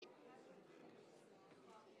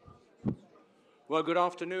Well, good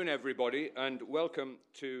afternoon, everybody, and welcome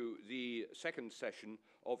to the second session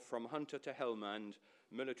of From Hunter to Helmand,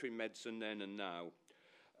 Military Medicine Then and Now.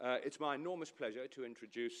 It's my enormous pleasure to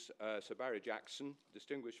introduce Sir Barry Jackson,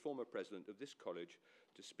 distinguished former president of this college,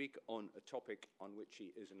 to speak on a topic on which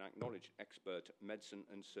he is an acknowledged expert, medicine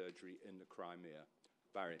and surgery in the Crimea.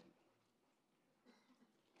 Barry.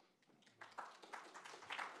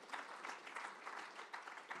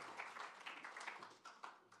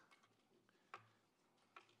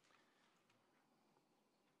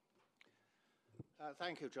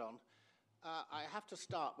 Thank you, John. I have to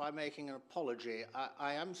start by making an apology.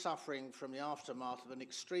 I am suffering from the aftermath of an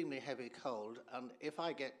extremely heavy cold, and if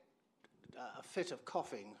I get a fit of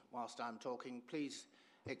coughing whilst I'm talking, please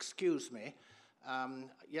excuse me.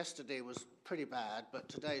 Yesterday was pretty bad, but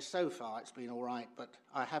today so far it's been all right, but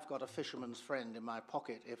I have got a fisherman's friend in my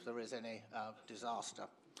pocket if there is any disaster.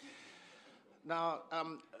 Now,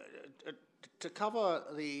 to cover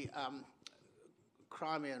the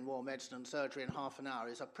Crimean War medicine and surgery in half an hour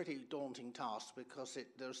is a pretty daunting task because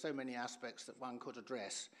there are so many aspects that one could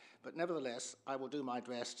address. But nevertheless, I will do my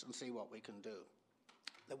best and see what we can do.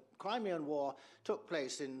 The Crimean War took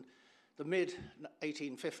place in the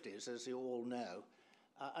mid-1850s, as you all know.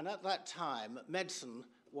 And at that time, medicine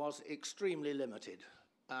was extremely limited.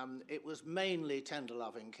 It was mainly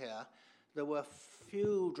tender-loving care. There were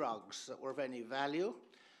few drugs that were of any value.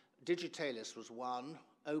 Digitalis was one.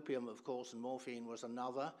 Opium, of course, and morphine was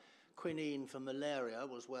another. Quinine for malaria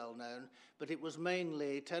was well known, but it was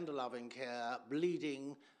mainly tender-loving care,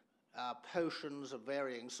 bleeding, potions of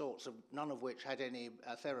varying sorts, none of which had any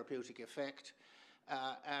therapeutic effect,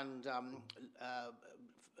 and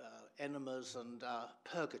enemas and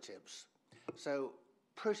purgatives. So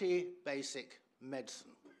pretty basic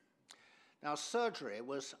medicine. Now, surgery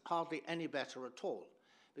was hardly any better at all,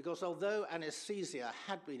 because although anesthesia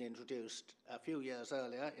had been introduced a few years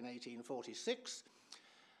earlier in 1846,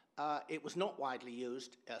 it was not widely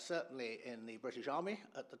used, certainly in the British Army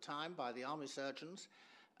at the time by the army surgeons,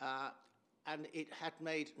 and it had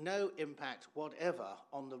made no impact whatever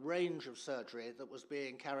on the range of surgery that was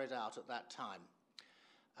being carried out at that time.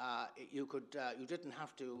 You didn't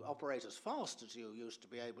have to operate as fast as you used to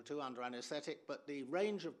be able to under anesthetic, but the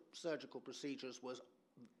range of surgical procedures was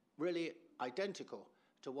really identical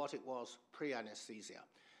to what it was pre-anesthesia.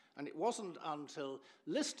 And it wasn't until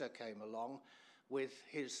Lister came along with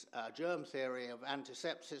his germ theory of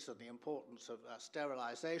antisepsis and the importance of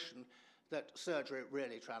sterilization that surgery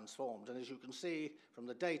really transformed. And as you can see from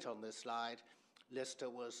the date on this slide, Lister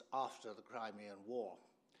was after the Crimean War.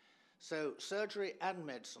 So surgery and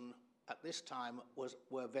medicine at this time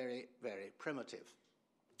were very, very primitive.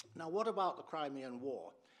 Now, what about the Crimean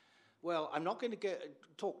War? Well, I'm not going to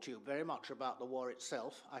talk to you very much about the war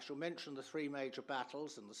itself. I shall mention the three major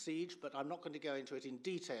battles and the siege, but I'm not going to go into it in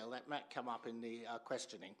detail. That might come up in the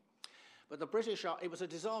questioning. But it was a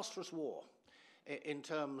disastrous war in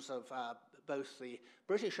terms of both the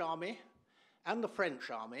British Army and the French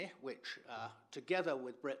Army, which together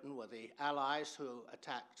with Britain were the allies who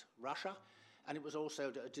attacked Russia, and it was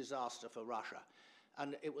also a disaster for Russia.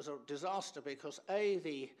 And it was a disaster because,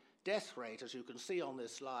 the death rate, as you can see on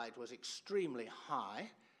this slide, was extremely high,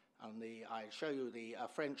 and I show you the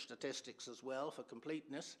French statistics as well for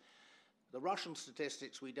completeness. The Russian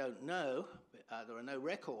statistics we don't know. There are no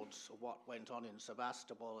records of what went on in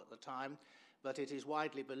Sebastopol at the time, but it is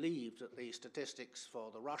widely believed that the statistics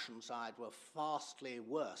for the Russian side were vastly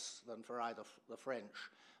worse than for either the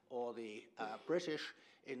French or the British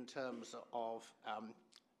in terms of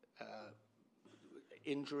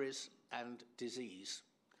injuries and disease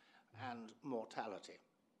and mortality.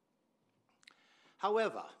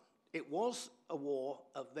 However, it was a war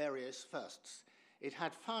of various firsts. It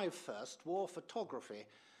had 5 firsts. War photography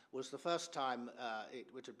was the first time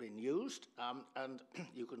it had been used, and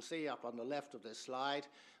you can see up on the left of this slide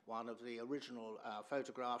one of the original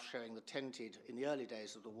photographs showing the tented, in the early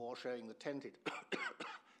days of the war, showing the tented,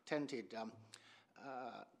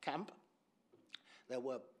 camp. There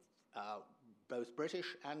were both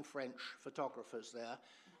British and French photographers there,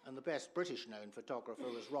 and the best British-known photographer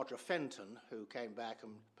was Roger Fenton, who came back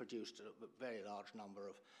and produced a very large number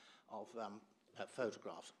of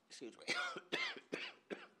photographs. Excuse me.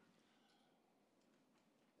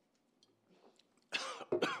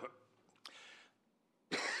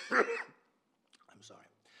 I'm sorry.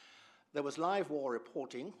 There was live war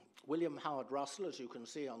reporting. William Howard Russell, as you can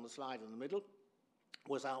see on the slide in the middle,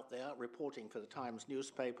 was out there reporting for the Times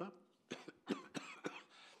newspaper.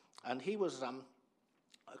 And he was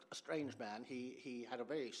a strange man. He had a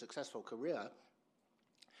very successful career,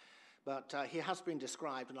 But he has been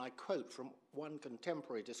described, and I quote from one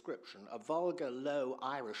contemporary description, a vulgar, low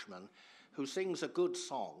Irishman who sings a good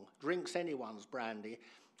song, drinks anyone's brandy,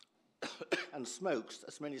 and smokes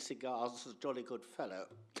as many cigars as a jolly good fellow.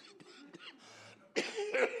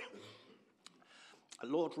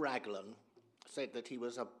 Lord Raglan said that he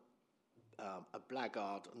was a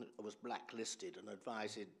blackguard and was blacklisted and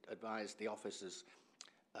advised the officers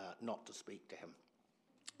not to speak to him.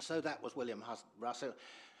 So that was William Russell.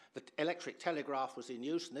 The electric telegraph was in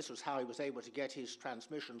use, and this was how he was able to get his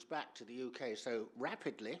transmissions back to the UK so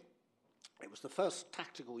rapidly. It was the first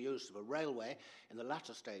tactical use of a railway in the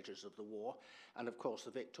latter stages of the war, and of course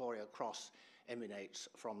the Victoria Cross emanates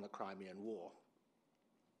from the Crimean War.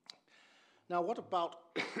 Now, what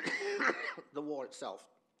about the war itself?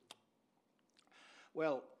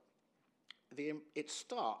 Well, it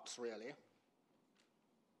starts really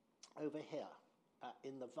over here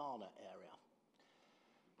in the Varna area.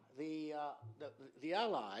 The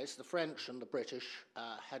Allies, the French and the British,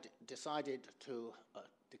 had decided to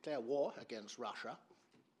declare war against Russia,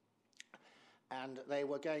 and they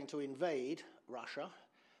were going to invade Russia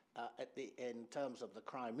in terms of the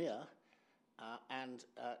Crimea and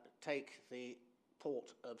take the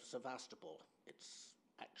port of Sevastopol. It's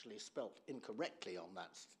actually spelt incorrectly on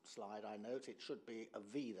that slide, I note. It should be a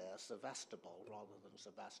V there, Sevastopol, rather than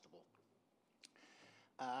Sebastopol.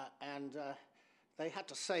 They had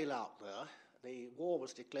to sail out there. The war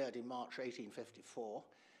was declared in March 1854,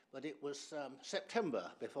 but it was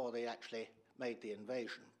September before they actually made the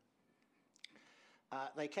invasion.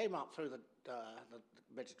 They came up through the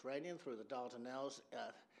Mediterranean, through the Dardanelles,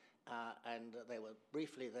 and they were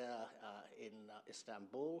briefly there in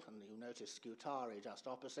Istanbul, and you notice Scutari just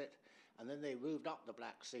opposite, and then they moved up the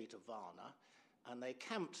Black Sea to Varna, and they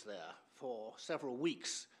camped there for several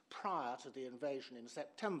weeks prior to the invasion in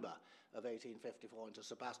September of 1854 into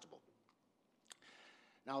Sebastopol.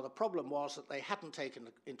 Now, the problem was that they hadn't taken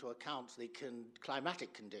into account the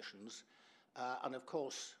climatic conditions, and of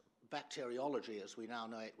course, bacteriology, as we now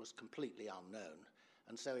know it, was completely unknown.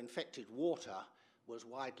 And so infected water was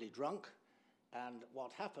widely drunk, and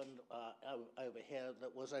what happened over here, there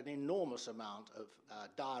was an enormous amount of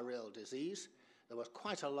diarrheal disease. There was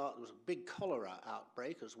quite a lot, there was a big cholera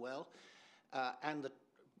outbreak as well, and the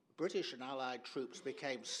British and Allied troops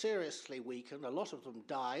became seriously weakened. A lot of them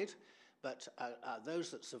died, but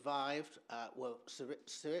those that survived were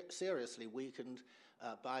seriously weakened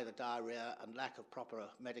by the diarrhea and lack of proper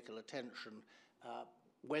medical attention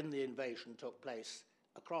when the invasion took place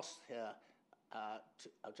across here,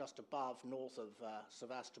 just above, north of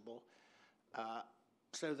Sevastopol.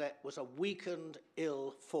 So there was a weakened,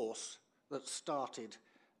 ill force that started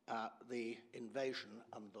the invasion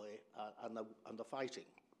and the fighting.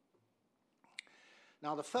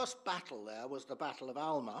 Now, the first battle there was the Battle of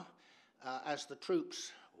Alma, as the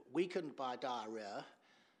troops, weakened by diarrhea,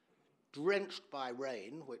 drenched by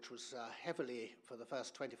rain, which was heavily for the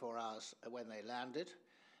first 24 hours when they landed,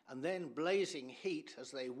 and then blazing heat as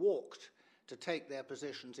they walked to take their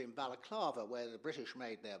positions in Balaclava, where the British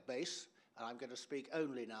made their base. And I'm going to speak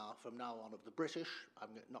only now, from now on, of the British. I'm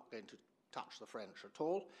not going to touch the French at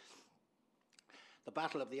all. The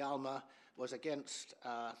Battle of the Alma was against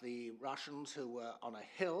the Russians, who were on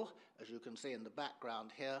a hill, as you can see in the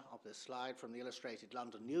background here of this slide from the Illustrated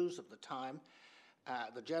London News of the time.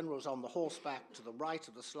 The generals on the horseback to the right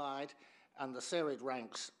of the slide, and the serried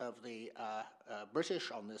ranks of the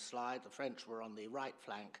British on this slide. The French were on the right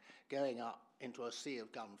flank, going up into a sea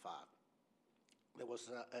of gunfire. There was,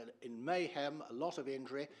 in mayhem, a lot of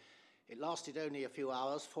injury. It lasted only a few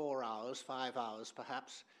hours, 4 hours, 5 hours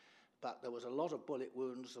perhaps, but there was a lot of bullet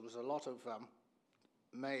wounds, there was a lot of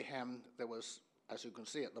mayhem. There was, as you can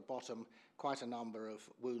see at the bottom, quite a number of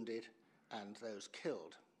wounded and those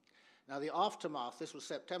killed. Now, the aftermath, this was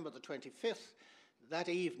September the 25th. That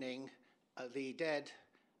evening, the dead,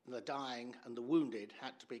 the dying, and the wounded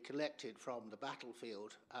had to be collected from the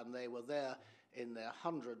battlefield, and they were there in their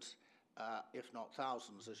hundreds, if not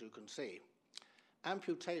thousands, as you can see.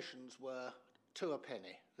 Amputations were 2 a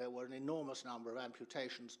penny. There were an enormous number of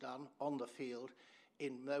amputations done on the field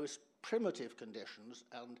in most primitive conditions,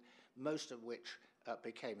 and most of which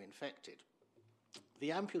became infected.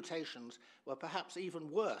 The amputations were perhaps even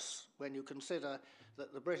worse when you consider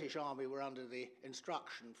that the British Army were under the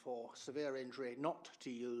instruction for severe injury not to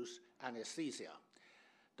use anesthesia.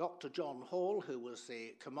 Dr. John Hall, who was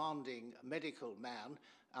the commanding medical man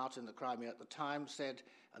out in the Crimea at the time, said,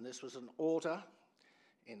 and this was an order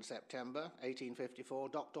in September 1854,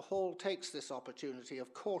 Dr. Hall takes this opportunity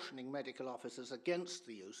of cautioning medical officers against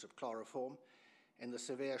the use of chloroform in the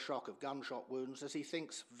severe shock of gunshot wounds, as he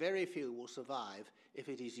thinks very few will survive if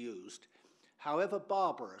it is used. However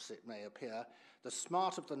barbarous it may appear, the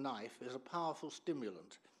smart of the knife is a powerful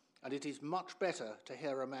stimulant, and it is much better to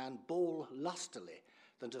hear a man bawl lustily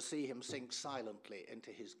than to see him sink silently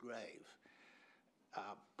into his grave.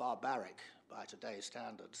 Barbaric by today's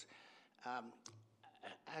standards.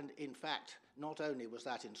 And in fact, not only was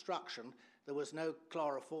that instruction, there was no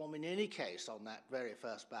chloroform in any case on that very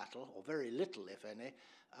first battle, or very little, if any,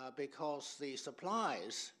 because the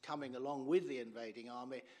supplies coming along with the invading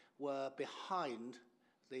army were behind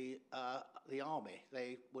the army.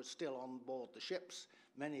 They were still on board the ships,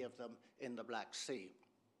 many of them in the Black Sea.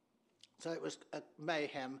 So it was a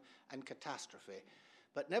mayhem and catastrophe.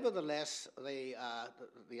 But nevertheless, the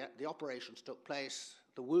operations took place.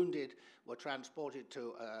 The wounded were transported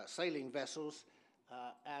to sailing vessels,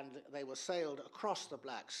 and they were sailed across the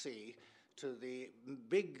Black Sea to the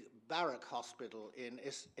big barrack hospital in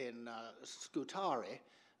Scutari,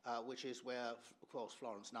 which is where, of course,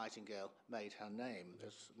 Florence Nightingale made her name,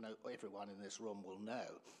 as everyone in this room will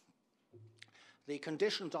know. The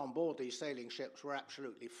conditions on board these sailing ships were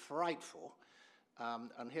absolutely frightful.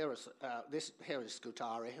 And here is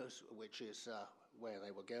Scutari, which is where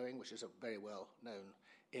they were going, which is a very well-known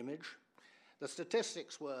image. The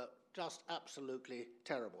statistics were just absolutely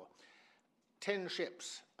terrible. 10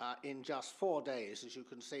 ships in just 4 days, as you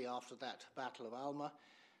can see after that Battle of Alma,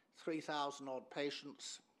 3,000 odd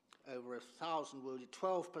patients, over 1,000 wounded,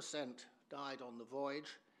 12% died on the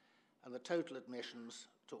voyage, and the total admissions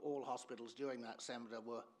to all hospitals during that semester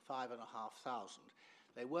were 5,500.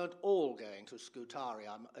 They weren't all going to Scutari,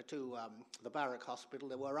 to the barrack hospital.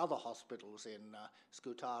 There were other hospitals in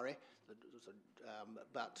Scutari,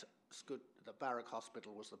 but the barrack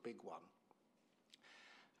hospital was the big one.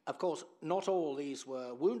 Of course, not all these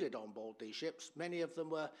were wounded on board these ships. Many of them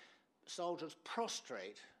were soldiers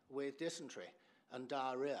prostrate with dysentery and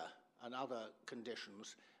diarrhea and other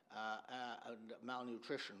conditions and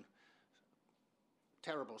malnutrition.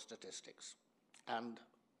 Terrible statistics, and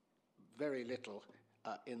very little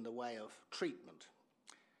in the way of treatment.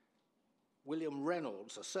 William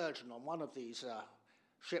Reynolds, a surgeon on one of these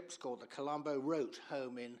ships called the Colombo, wrote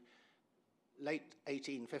home in late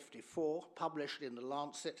 1854, published in the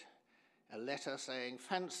Lancet, a letter saying,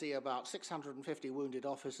 "Fancy about 650 wounded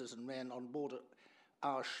officers and men on board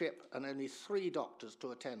our ship and only 3 doctors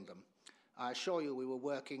to attend them. I assure you we were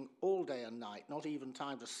working all day and night, not even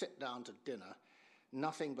time to sit down to dinner,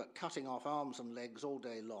 nothing but cutting off arms and legs all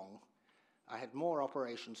day long. I had more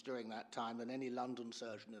operations during that time than any London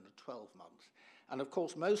surgeon in a 12-month. And of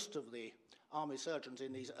course, most of the army surgeons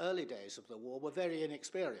in these early days of the war were very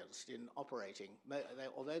inexperienced in operating.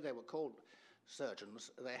 Although they were called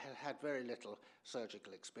surgeons, they had had very little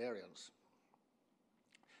surgical experience.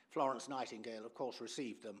 Florence Nightingale, of course,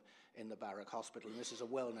 received them in the barrack hospital, and this is a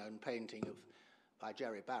well-known painting by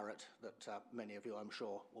Jerry Barrett that many of you, I'm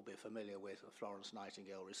sure, will be familiar with Florence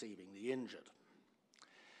Nightingale receiving the injured.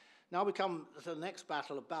 Now we come to the next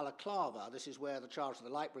battle of Balaclava. This is where the charge of the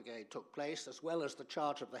Light Brigade took place, as well as the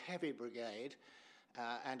charge of the Heavy Brigade,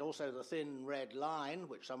 and also the Thin Red Line,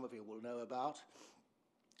 which some of you will know about.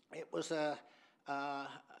 It was a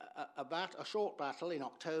short battle in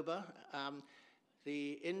October.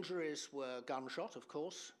 The injuries were gunshot, of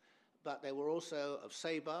course, but they were also of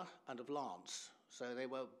sabre and of lance. So they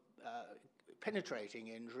were penetrating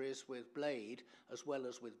injuries with blade as well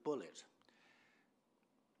as with bullet.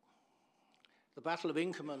 The Battle of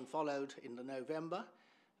Inkerman followed in November,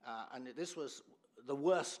 and this was the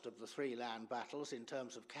worst of the 3 land battles in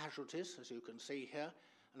terms of casualties, as you can see here.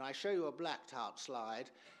 And I show you a blacked out slide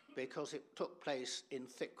because it took place in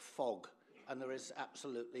thick fog, and there is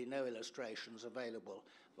absolutely no illustrations available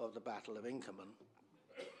of the Battle of Inkerman.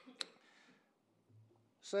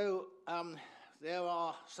 So there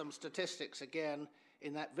are some statistics again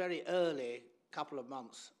in that very early couple of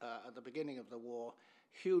months at the beginning of the war.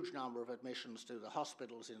 Huge number of admissions to the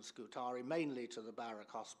hospitals in Scutari, mainly to the barrack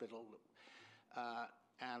hospital.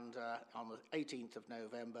 And on the 18th of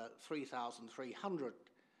November, 3,300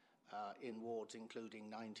 in wards, including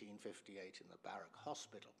 1958 in the barrack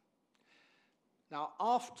hospital. Now,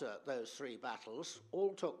 after those 3 battles,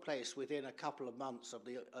 all took place within a couple of months of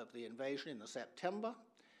the invasion in September.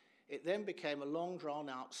 It then became a long,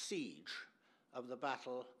 drawn-out siege of the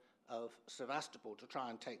Battle of Sevastopol to try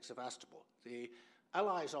and take Sevastopol. The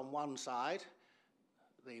Allies on one side,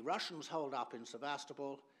 the Russians holed up in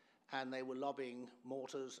Sevastopol, and they were lobbing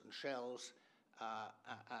mortars and shells,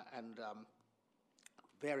 and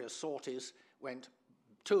various sorties went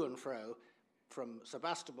to and fro from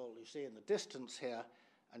Sevastopol, you see in the distance here,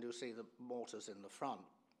 and you see the mortars in the front.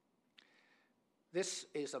 This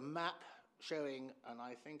is a map showing, and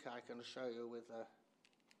I think I can show you with a,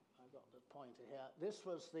 I've got the pointer here. This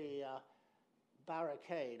was the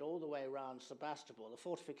barricade all the way around Sebastopol, the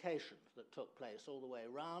fortification that took place all the way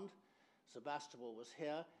around. Sebastopol was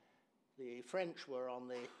here. The French were on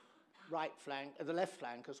the right flank, the left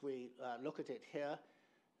flank as we look at it here.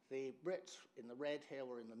 The Brits in the red here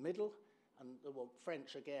were in the middle, and there were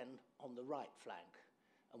French again on the right flank.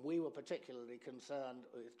 And we were particularly concerned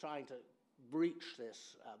with trying to breach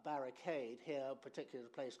this barricade here, particularly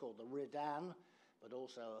a place called the Redan, but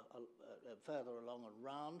also further along and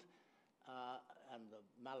round. And the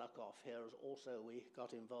Malakoff here is also we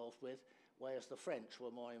got involved with, whereas the French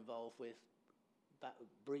were more involved with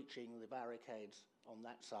breaching the barricades on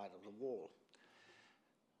that side of the wall.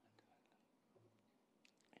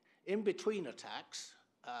 In between attacks,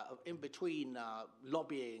 in between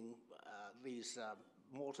lobbying these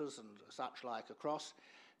mortars and such like across,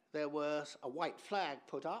 there was a white flag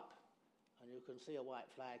put up, and you can see a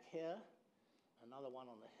white flag here, another one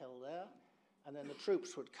on the hill there, and then the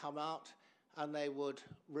troops would come out and they would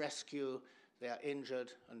rescue their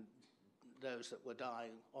injured and those that were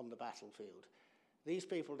dying on the battlefield. These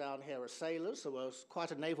people down here are sailors. There was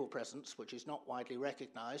quite a naval presence, which is not widely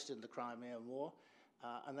recognized in the Crimean War,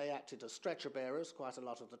 and they acted as stretcher bearers quite a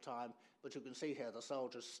lot of the time. But you can see here the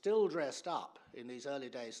soldiers still dressed up in these early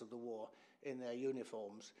days of the war in their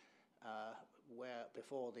uniforms, where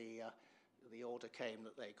before the order came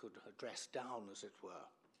that they could dress down, as it were.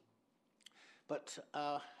 But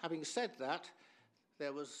having said that,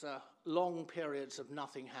 there was long periods of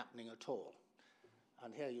nothing happening at all.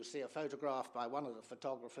 And here you see a photograph by one of the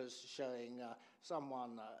photographers showing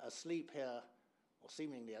someone asleep here, or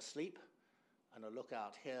seemingly asleep, and a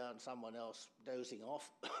lookout here, and someone else dozing off.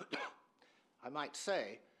 I might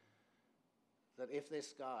say that if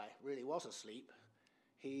this guy really was asleep,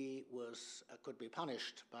 he could be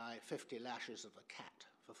punished by 50 lashes of a cat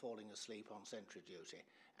for falling asleep on sentry duty.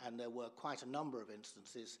 And there were quite a number of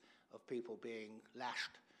instances of people being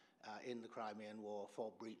lashed in the Crimean War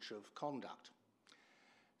for breach of conduct.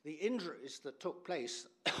 The injuries that took place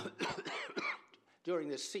during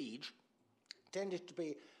this siege tended to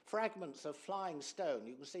be fragments of flying stone.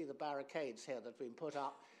 You can see the barricades here that have been put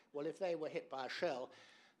up. Well, if they were hit by a shell,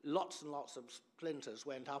 lots and lots of splinters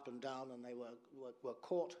went up and down, and they were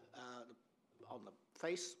caught on the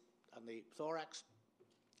face and the thorax.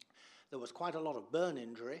 There was quite a lot of burn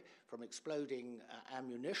injury from exploding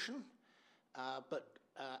ammunition,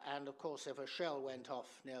 and of course, if a shell went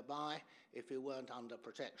off nearby, if you weren't under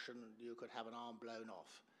protection, you could have an arm blown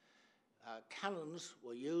off. Cannons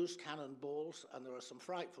were used, cannonballs, and there are some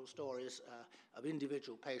frightful stories of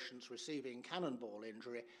individual patients receiving cannonball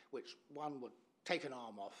injury, which one would take an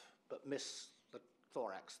arm off but miss the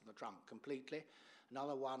thorax and the trunk completely.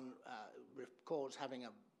 Another one records having a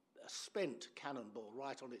spent cannonball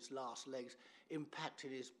right on its last legs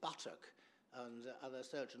impacted his buttock, and other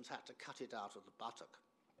surgeons had to cut it out of the buttock.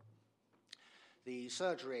 The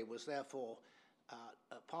surgery was therefore,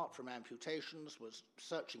 apart from amputations, was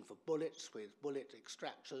searching for bullets with bullet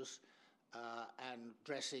extractors and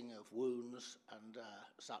dressing of wounds and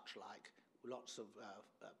such like, lots of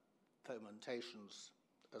fomentations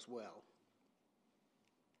as well.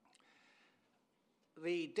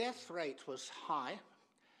 The death rate was high.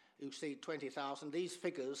 You see 20,000. These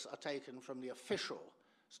figures are taken from the official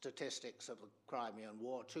statistics of the Crimean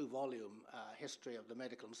War, two-volume history of the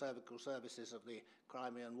medical and surgical services of the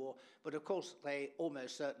Crimean War. But of course, they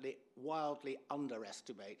almost certainly wildly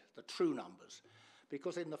underestimate the true numbers,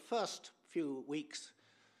 because in the first few weeks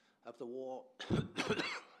of the war,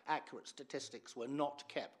 accurate statistics were not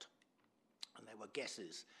kept, and they were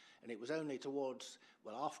guesses. And it was only towards,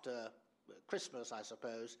 well, after Christmas, I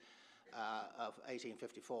suppose, of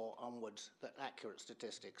 1854 onwards, that accurate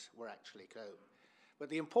statistics were actually known. But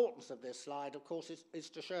the importance of this slide, of course, is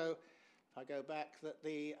to show, if I go back, that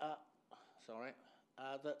the, sorry,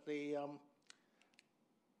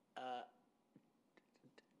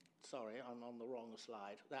 I'm on the wrong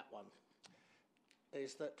slide, that one,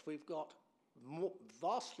 is that we've got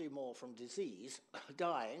vastly more from disease,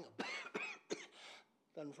 dying,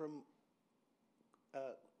 than from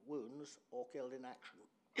wounds or killed in action.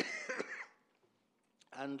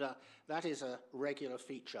 And that is a regular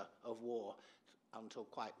feature of war until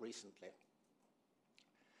quite recently.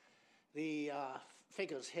 The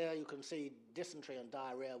figures here, you can see dysentery and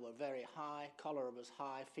diarrhea were very high, cholera was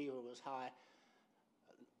high, fever was high,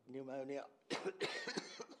 pneumonia,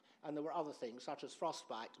 and there were other things such as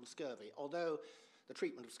frostbite and scurvy. Although the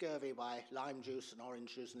treatment of scurvy by lime juice and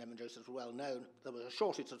orange juice and lemon juice is well known, there was a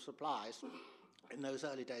shortage of supplies in those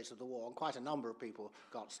early days of the war, and quite a number of people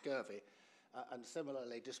got scurvy. and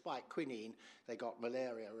similarly, despite quinine, they got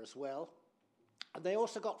malaria as well. And they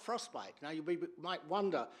also got frostbite. Now, you might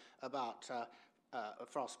wonder about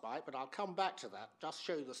frostbite, but I'll come back to that. Just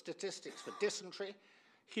show you the statistics for dysentery,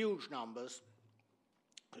 huge numbers.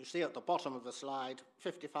 You see at the bottom of the slide,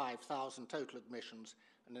 55,000 total admissions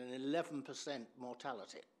and an 11%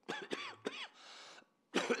 mortality.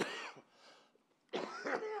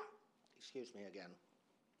 Excuse me again,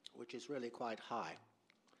 which is really quite high.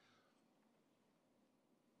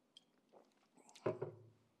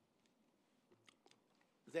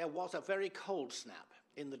 There was a very cold snap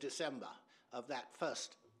in the December of that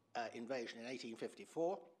first invasion in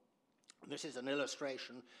 1854. This is an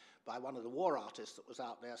illustration by one of the war artists that was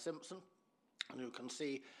out there, Simpson, and you can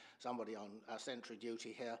see somebody on sentry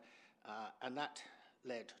duty here, and that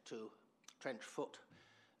led to trench foot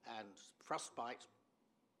and frostbite.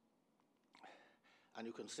 And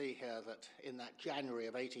you can see here that in that January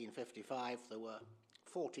of 1855, there were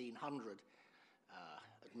 1,400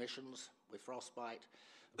 admissions with frostbite,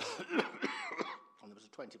 and there was a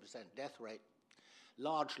 20% death rate,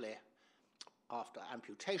 largely after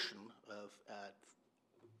amputation of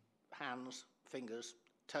hands, fingers,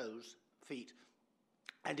 toes, feet,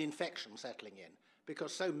 and infection settling in,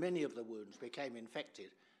 because so many of the wounds became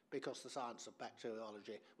infected because the science of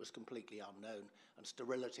bacteriology was completely unknown and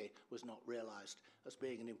sterility was not realized as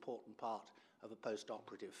being an important part of a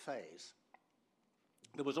post-operative phase.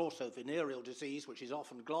 There was also venereal disease, which is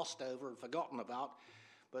often glossed over and forgotten about,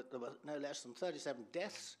 but there were no less than 37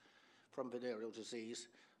 deaths from venereal disease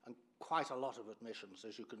and quite a lot of admissions,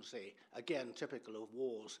 as you can see, again, typical of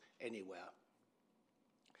wars anywhere.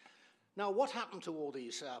 Now, what happened to all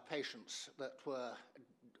these patients that were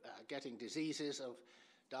getting diseases of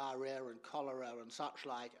diarrhea and cholera and such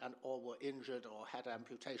like, and or were injured or had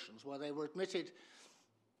amputations? Well, they were admitted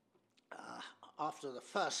after the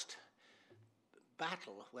first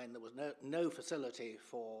battle, when there was no facility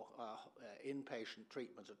for inpatient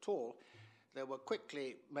treatment at all. They were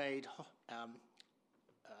quickly made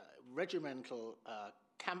regimental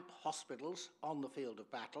camp hospitals on the field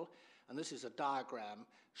of battle, and this is a diagram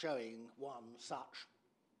showing one such.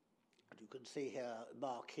 And you can see here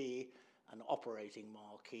marquee, an operating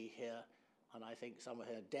marquee here, and I think somewhere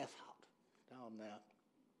here death hut down there.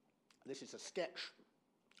 This is a sketch.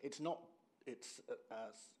 It's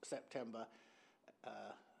September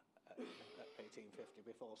 1850,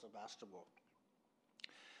 before Sebastopol.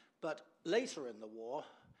 But later in the war,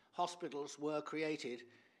 hospitals were created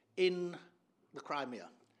in the Crimea.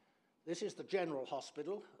 This is the General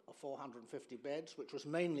Hospital of 450 beds, which was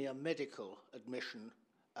mainly a medical admission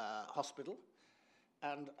hospital.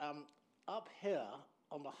 And up here,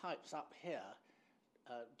 on the heights up here,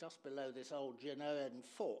 just below this old Genoan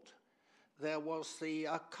fort, there was the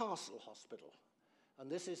Castle Hospital.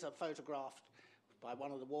 And this is a photograph by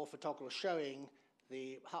one of the war photographers showing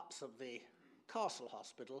the huts of the Castle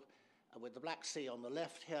Hospital, with the Black Sea on the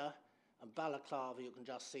left here, and Balaclava you can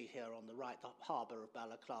just see here on the right, the harbour of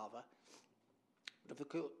Balaclava. But of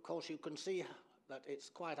course you can see that it's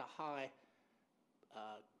quite a high,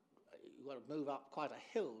 you've got to move up quite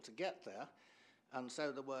a hill to get there, and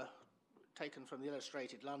so there were, taken from the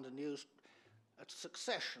Illustrated London News, a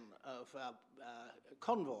succession of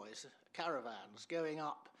convoys, caravans, going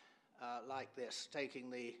up like this, taking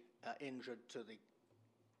the injured to the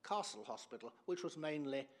Castle Hospital, which was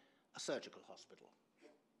mainly a surgical hospital.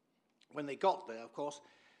 When they got there, of course,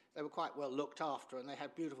 they were quite well looked after, and they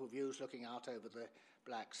had beautiful views looking out over the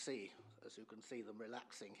Black Sea, as you can see them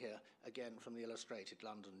relaxing here, again from the Illustrated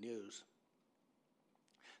London News.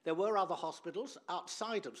 There were other hospitals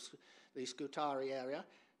outside of the Scutari area.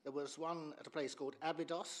 There was one at a place called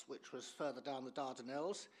Abydos, which was further down the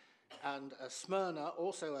Dardanelles, and Smyrna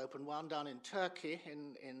also opened one down in Turkey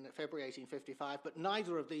in February 1855, but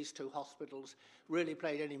neither of these two hospitals really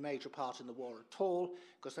played any major part in the war at all,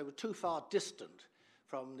 because they were too far distant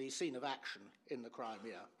from the scene of action in the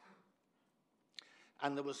Crimea.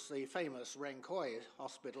 And there was the famous Renkoy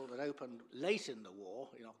Hospital that opened late in the war,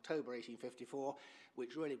 in October 1854,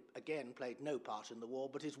 which really, again, played no part in the war,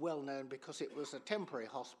 but is well known because it was a temporary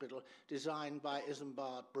hospital designed by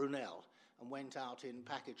Isambard Brunel, and went out in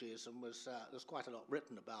packages, and there's quite a lot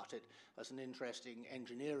written about it as an interesting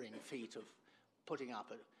engineering feat of putting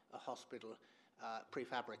up a hospital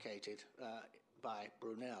prefabricated by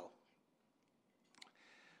Brunel.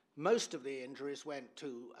 Most of the injuries went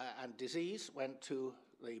to, and disease went to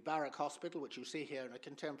the Barrack Hospital, which you see here in a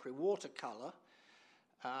contemporary watercolour.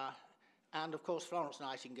 And of course, Florence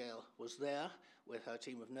Nightingale was there with her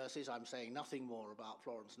team of nurses. I'm saying nothing more about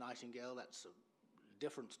Florence Nightingale. That's a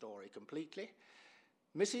different story completely.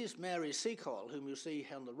 Mrs. Mary Seacole, whom you see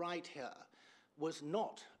on the right here, was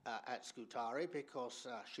not at Scutari because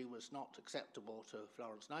she was not acceptable to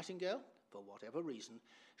Florence Nightingale for whatever reason.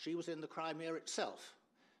 She was in the Crimea itself,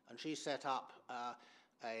 and she set up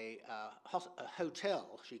a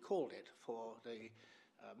hotel, she called it, for the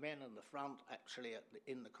men in the front, actually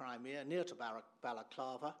in the Crimea, near to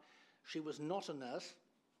Balaclava. She was not a nurse.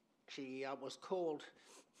 She was called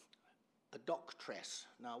a doctress.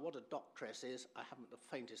 Now, what a doctress is, I haven't the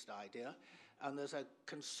faintest idea, and there's a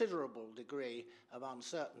considerable degree of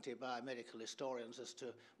uncertainty by medical historians as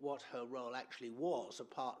to what her role actually was,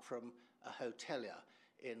 apart from a hotelier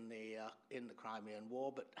in the Crimean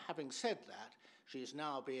War. But having said that, she's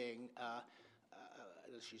now being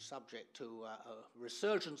she's subject to a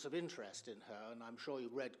resurgence of interest in her, and I'm sure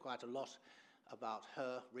you've read quite a lot about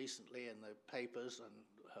her recently in the papers,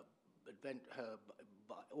 and her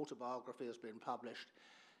autobiography has been published,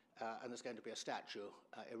 and there's going to be a statue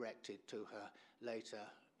erected to her later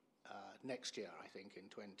next year, I think, in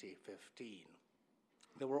 2015.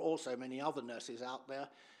 There were also many other nurses out there,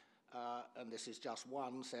 and this is just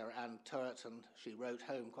one, Sarah Ann Turret, and she wrote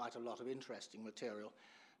home quite a lot of interesting material,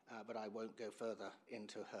 but I won't go further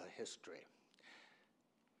into her history.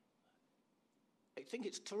 I think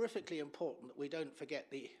it's terrifically important that we don't forget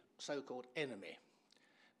the so-called enemy,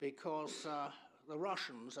 because the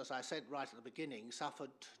Russians, as I said right at the beginning, suffered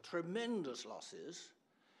tremendous losses.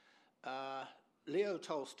 Leo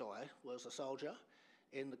Tolstoy was a soldier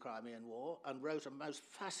in the Crimean War and wrote a most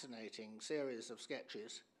fascinating series of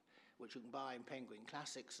sketches, which you can buy in Penguin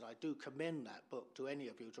Classics, and I do commend that book to any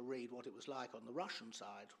of you to read what it was like on the Russian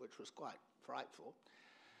side, which was quite frightful.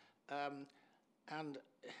 And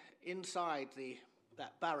inside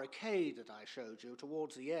that barricade that I showed you,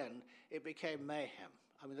 towards the end, it became mayhem.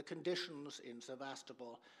 I mean, the conditions in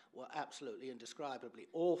Sevastopol were absolutely indescribably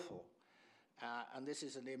awful. And this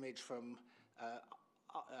is an image from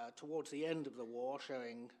towards the end of the war,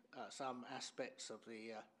 showing some aspects of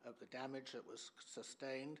the damage that was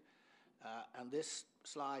sustained. And this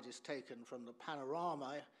slide is taken from the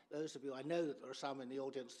panorama. Those of you, I know that there are some in the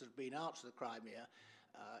audience that have been out to the Crimea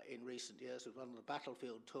in recent years with one of the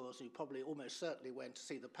battlefield tours. You probably almost certainly went to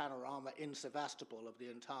see the panorama in Sevastopol of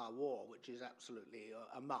the entire war, which is absolutely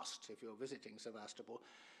a must if you're visiting Sevastopol.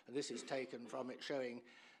 And this is taken from it, showing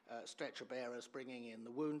stretcher bearers bringing in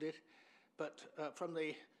the wounded. But from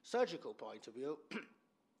the surgical point of view,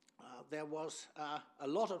 there was a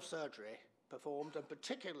lot of surgery performed, and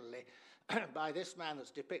particularly by this man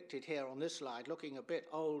that's depicted here on this slide, looking a bit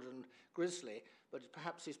old and grisly, but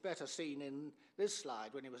perhaps he's better seen in this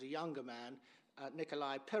slide when he was a younger man,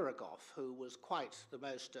 Nikolai Pirogov, who was quite the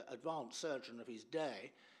most advanced surgeon of his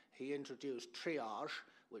day. He introduced triage,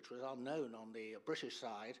 which was unknown on the British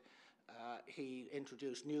side. He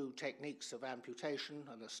introduced new techniques of amputation,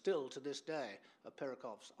 and there's still to this day a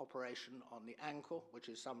Pirogov's operation on the ankle, which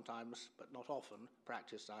is sometimes, but not often,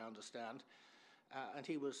 practiced, I understand, and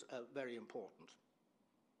he was very important.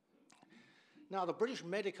 Now, the British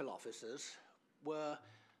medical officers were,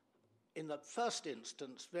 in the first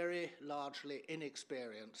instance, very largely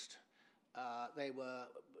inexperienced. They were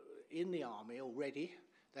in the army already.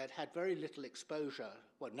 They'd had very little exposure,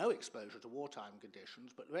 well, no exposure to wartime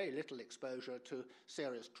conditions, but very little exposure to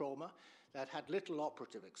serious trauma. They'd had little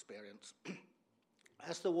operative experience.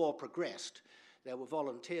 As the war progressed, there were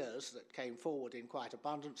volunteers that came forward in quite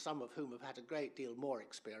abundance, some of whom have had a great deal more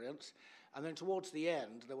experience. And then towards the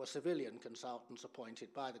end, there were civilian consultants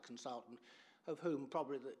appointed by the consultant, of whom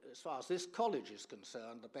probably, as far as this college is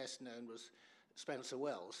concerned, the best known was Spencer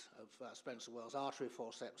Wells, of Spencer Wells Artery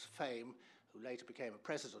Forceps fame, who later became a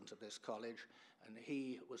president of this college, and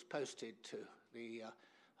he was posted to the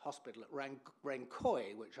hospital at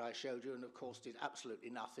Renkoy, which I showed you, and of course did absolutely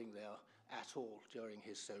nothing there at all during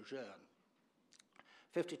his sojourn.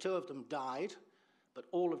 52 of them died, but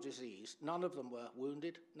all of disease. None of them were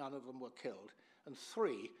wounded, none of them were killed, and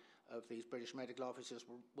 3 of these British medical officers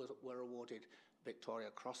were awarded Victoria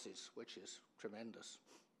Crosses, which is tremendous.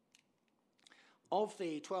 Of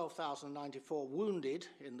the 12,094 wounded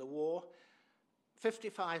in the war,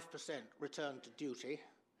 55% returned to duty,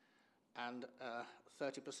 and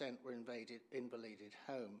 30% were invalided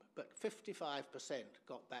home. But 55%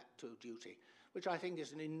 got back to duty, which I think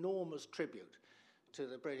is an enormous tribute to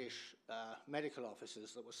the British medical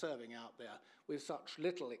officers that were serving out there with such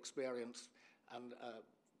little experience and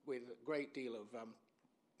with a great deal of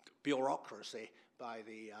bureaucracy by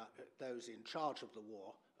those in charge of the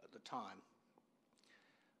war at the time.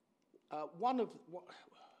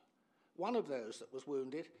 One of those that was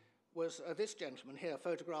wounded was this gentleman here, a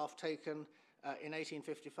photograph taken in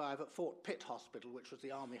 1855 at Fort Pitt Hospital, which was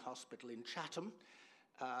the Army Hospital in Chatham,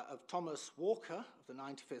 of Thomas Walker of the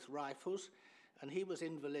 95th Rifles. and he was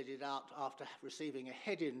invalided out after receiving a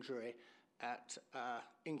head injury at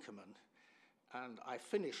Inkerman. And I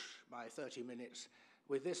finish my 30 minutes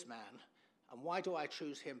with this man. And why do I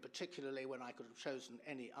choose him particularly when I could have chosen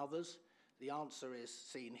any others? The answer is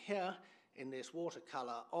seen here in this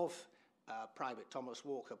watercolour of Private Thomas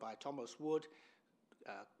Walker by Thomas Wood,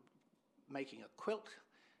 making a quilt,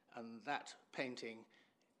 and that painting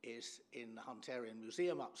is in the Hunterian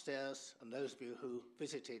Museum upstairs, and those of you who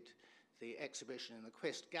visited the exhibition in the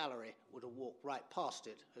Quist Gallery would have walked right past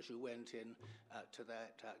it as you went in to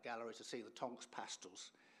that gallery to see the Tonks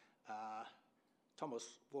pastels.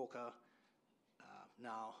 Thomas Walker,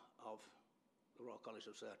 now of the Royal College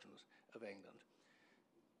of Surgeons of England.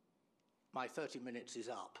 My 30 minutes is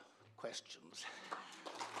up. Questions?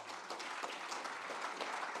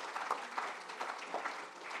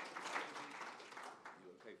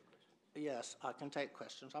 You okay for questions? Yes, I can take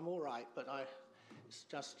questions. I'm all right, but it's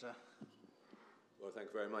just... Well, thank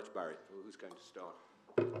you very much, Barry. Well, who's going to start?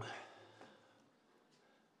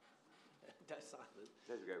 Silent.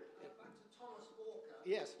 There you go. Back to Thomas Walker.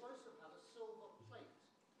 Yes. He's supposed to have a silver plate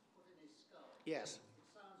put in his skull. Yes. It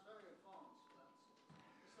sounds very advanced.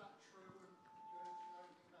 Is that true? And do you know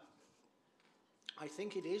anything about it? I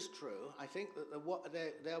think it is true. I think that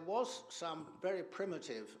there was some very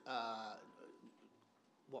primitive,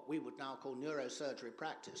 what we would now call neurosurgery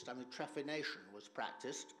practiced. I mean, trephination was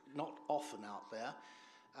practiced, not often out there.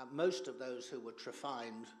 Most of those who were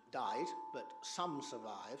trephined died, but some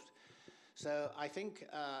survived. So I think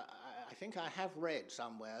I have read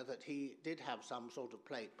somewhere that he did have some sort of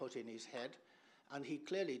plate put in his head, and he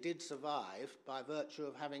clearly did survive by virtue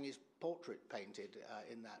of having his portrait painted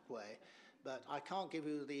in that way. But I can't give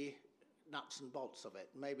you the nuts and bolts of it.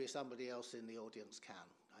 Maybe somebody else in the audience can.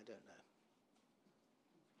 I don't know.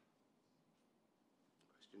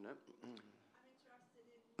 Question now? I'm interested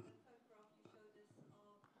in the photograph you showed us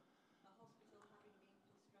of a hospital having been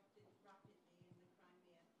constructed rapidly in the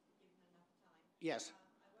Crimea, given enough time. Yes.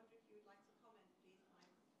 I wonder if you would like to comment, please. My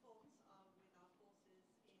thoughts are with our forces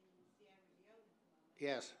in Sierra Leone at the moment.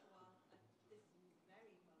 Yes. Who are at this very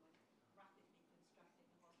moment rapidly constructing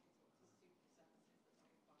a hospital to suit the services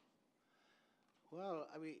that are required. Well,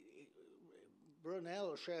 I mean,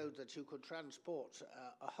 Brunel showed that you could transport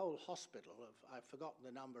a whole hospital of, I've forgotten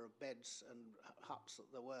the number of beds and huts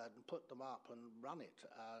that there were, and put them up and run it.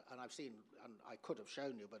 And I've seen, and I could have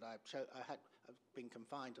shown you, but I've been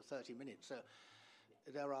confined to 30 minutes. So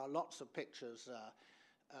there are lots of pictures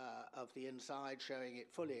of the inside showing it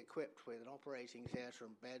fully equipped with an operating theatre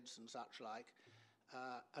and beds and such like.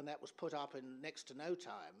 And that was put up in next to no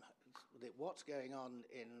time. What's going on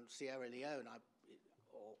in Sierra Leone,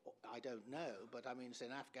 I don't know, but I mean,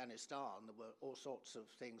 in Afghanistan, there were all sorts of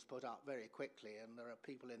things put up very quickly, and there are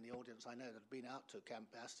people in the audience I know that have been out to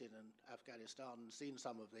Camp Bastion and Afghanistan and seen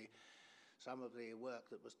some of the work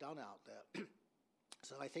that was done out there.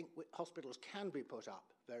 So I think hospitals can be put up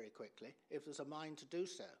very quickly if there's a mind to do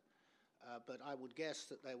so. But I would guess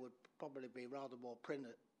that they would probably be rather more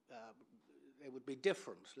they would be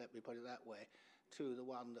different, let me put it that way, to the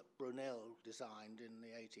one that Brunel designed in the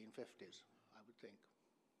 1850s, I would think.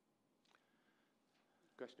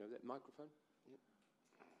 Question over there. Microphone? Yep.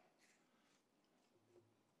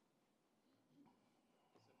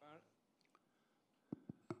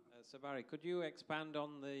 So Barry, could you expand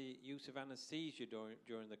on the use of anaesthesia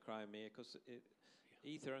during the Crimea? Because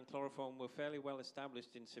ether and chloroform were fairly well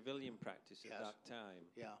established in civilian practice at that time.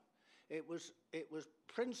 Yeah. It was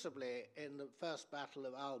principally in the first Battle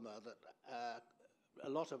of Alma that a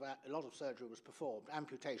lot of surgery was performed,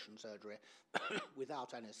 amputation surgery,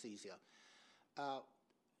 without anaesthesia.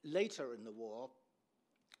 Later in the war,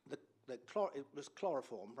 it was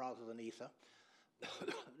chloroform rather than ether.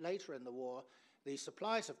 Later in the war, the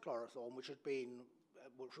supplies of chloroform, which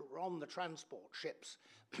were on the transport ships,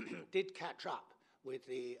 did catch up with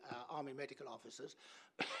the army medical officers.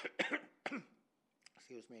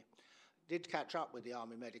 Excuse me. Did catch up with the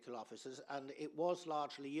army medical officers, and it was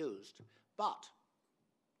largely used, but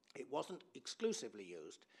it wasn't exclusively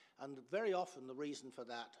used. And very often the reason for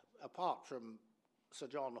that, apart from Sir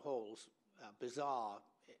John Hall's bizarre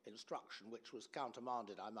instruction, which was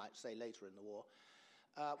countermanded, I might say, later in the war,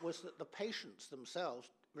 was that the patients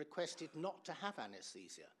themselves requested not to have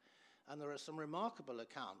anaesthesia. And there are some remarkable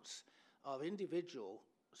accounts of individual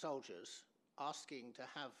soldiers asking to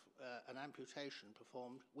have an amputation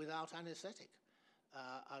performed without anaesthetic.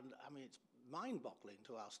 And I mean, it's mind-boggling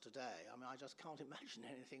to us today. I mean, I just can't imagine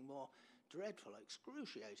anything more dreadful,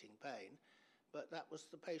 excruciating pain, but that was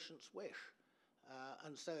the patient's wish.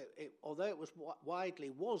 And so, although it was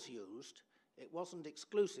widely used, It wasn't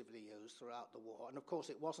exclusively used throughout the war, and of course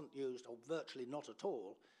it wasn't used, or virtually not at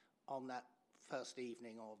all, on that first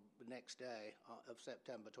evening or the next day of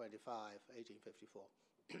September 25, 1854.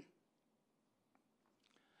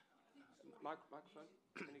 Microphone?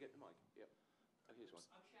 Can you get the mic? Yep. Oh, here's one.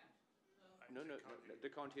 No, they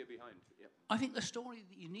can't hear behind. Yep. I think the story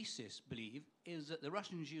that Eunesis believe is that the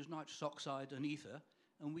Russians used nitrous oxide and ether,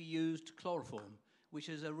 and we used chloroform, which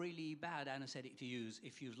is a really bad anaesthetic to use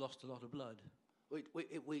if you've lost a lot of blood.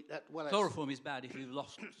 Chloroform is bad if you've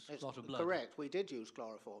lost a lot of blood. Correct. We did use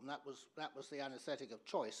chloroform. That was the anaesthetic of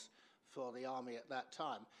choice for the army at that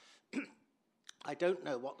time. I don't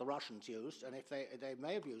know what the Russians used, and if they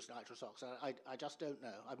may have used nitrous oxide, I just don't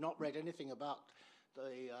know. I've not read anything about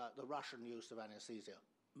the Russian use of anaesthesia.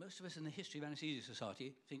 Most of us in the History of Anaesthesia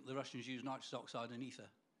Society think the Russians used nitrous oxide and ether.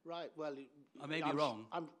 Right, well... I may be wrong.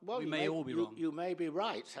 We may all be wrong. You may be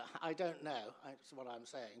right. I don't know. That's what I'm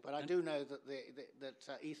saying. But I do know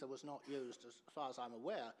that ether was not used, as far as I'm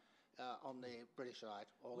aware, on the British side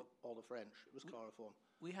or the French. It was chloroform.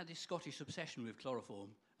 We had this Scottish obsession with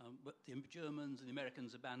chloroform, but the Germans and the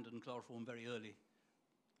Americans abandoned chloroform very early.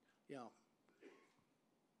 Yeah.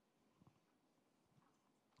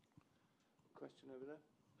 Question over there?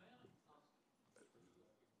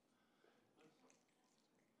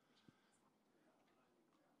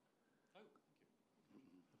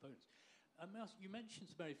 You mentioned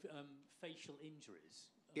some very facial injuries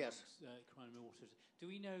yes. amongst crime authors. Do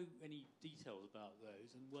we know any details about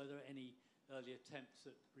those, and were there any early attempts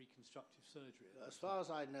at reconstructive surgery? As far as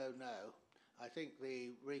I know, no. I think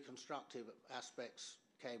the reconstructive aspects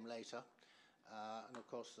came later, and of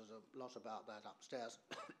course there's a lot about that upstairs.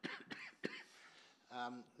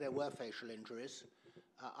 There were facial injuries.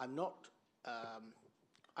 I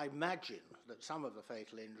imagine that some of the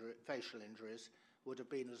facial injuries would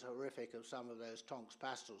have been as horrific as some of those Tonks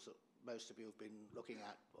pastels that most of you have been looking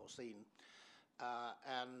at or seen.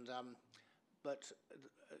 But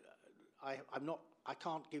I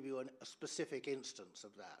can't give you a specific instance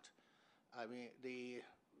of that. I mean, the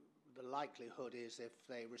likelihood is if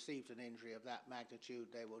they received an injury of that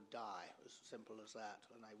magnitude, they would die, as simple as that,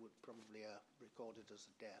 and they would probably record it as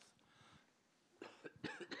a death.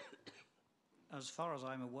 As far as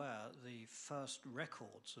I'm aware, the first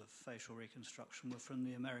records of facial reconstruction were from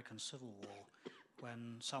the American Civil War,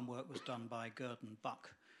 when some work was done by Gurdon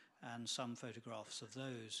Buck, and some photographs of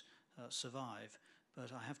those survive.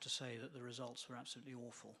 But I have to say that the results were absolutely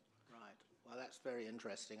awful. Right. Well, that's very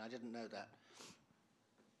interesting. I didn't know that.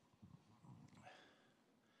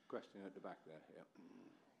 Question at the back there, yeah.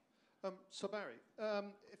 Sir Barry,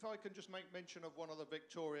 if I can just make mention of one of the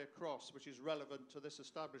Victoria Cross, which is relevant to this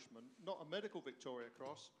establishment, not a medical Victoria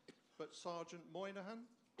Cross, but Sergeant Moynihan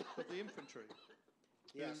of the infantry.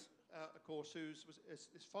 Yes. Who, of course,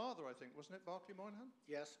 his father, I think, wasn't it, Barclay Moynihan?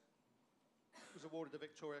 Yes. Was awarded the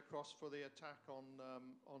Victoria Cross for the attack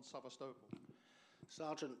on Sevastopol.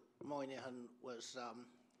 Sergeant Moynihan was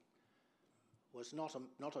not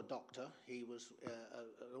a doctor. He was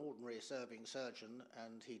an ordinary serving surgeon,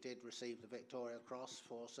 and he did receive the Victoria Cross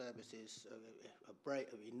for services of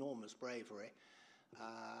enormous bravery.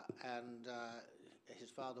 And his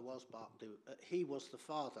father was Barclay. He was the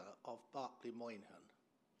father of Barclay Moynihan,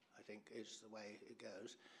 I think is the way it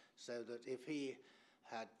goes. So that if he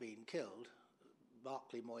had been killed,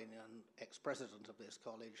 Barclay Moynihan, ex-president of this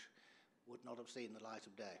college, would not have seen the light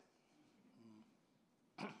of day.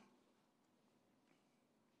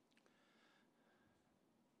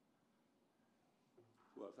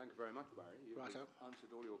 Well, thank you very much, Barry. You've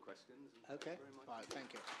answered all your questions. Okay. Thank you very much. Right,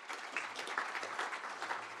 thank you.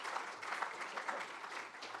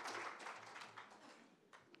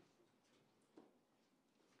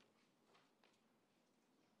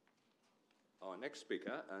 Our next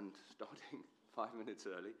speaker, and starting 5 minutes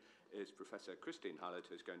early, is Professor Christine Hallett,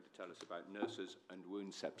 who's going to tell us about nurses and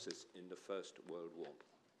wound sepsis in the First World War.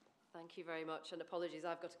 Thank you very much, and apologies,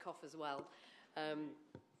 I've got a cough as well.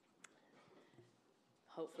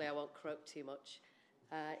 Hopefully I won't croak too much.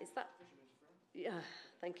 Is that... Yeah,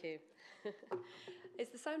 thank you. Is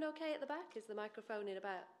the sound okay at the back? Is the microphone in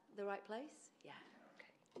about the right place? Yeah,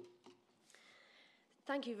 okay.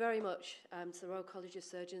 Thank you very much to the Royal College of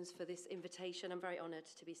Surgeons for this invitation. I'm very honoured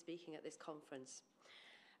to be speaking at this conference.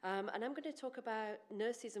 And I'm going to talk about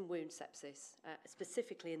nurses and wound sepsis,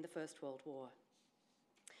 specifically in the First World War.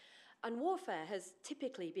 And warfare has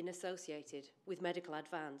typically been associated with medical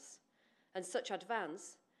advance, and such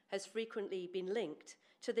advance has frequently been linked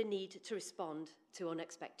to the need to respond to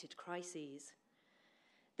unexpected crises.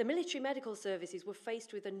 The military medical services were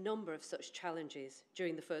faced with a number of such challenges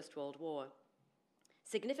during the First World War.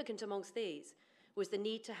 Significant amongst these was the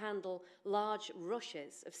need to handle large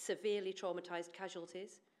rushes of severely traumatised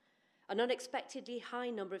casualties, an unexpectedly high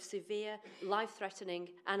number of severe, life-threatening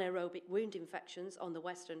anaerobic wound infections on the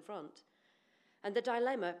Western Front, and the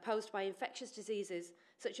dilemma posed by infectious diseases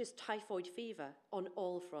such as typhoid fever on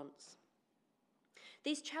all fronts.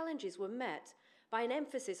 These challenges were met by an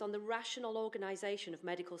emphasis on the rational organisation of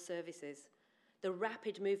medical services, the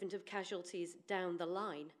rapid movement of casualties down the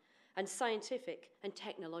line, and scientific and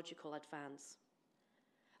technological advance.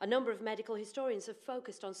 A number of medical historians have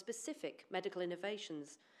focused on specific medical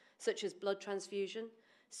innovations, such as blood transfusion,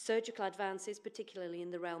 surgical advances, particularly in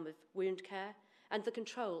the realm of wound care, and the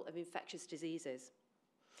control of infectious diseases.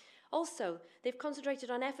 Also, they've concentrated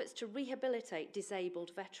on efforts to rehabilitate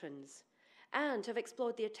disabled veterans and have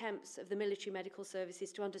explored the attempts of the military medical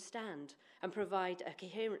services to understand and provide a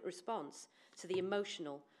coherent response to the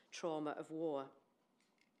emotional trauma of war.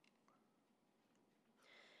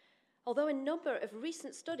 Although a number of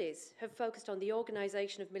recent studies have focused on the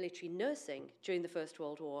organisation of military nursing during the First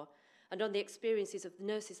World War and on the experiences of the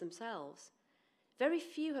nurses themselves, very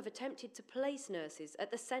few have attempted to place nurses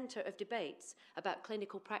at the centre of debates about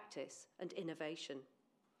clinical practice and innovation.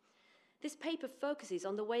 This paper focuses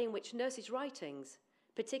on the way in which nurses' writings,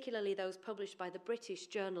 particularly those published by the British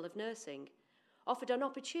Journal of Nursing, offered an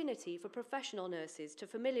opportunity for professional nurses to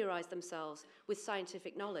familiarise themselves with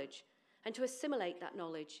scientific knowledge and to assimilate that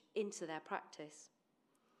knowledge into their practice.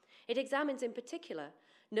 It examines in particular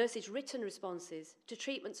nurses' written responses to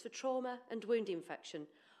treatments for trauma and wound infection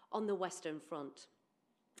on the Western Front.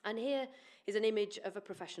 And here is an image of a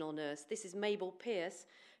professional nurse. This is Mabel Pearce,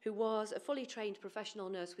 who was a fully trained professional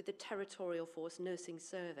nurse with the Territorial Force Nursing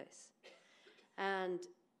Service. And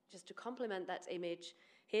just to complement that image,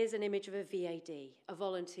 here's an image of a VAD, a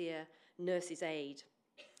volunteer nurse's aide.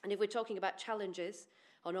 And if we're talking about challenges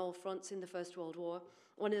on all fronts in the First World War,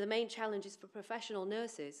 one of the main challenges for professional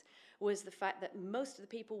nurses was the fact that most of the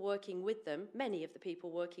people working with them, many of the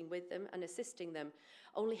people working with them and assisting them,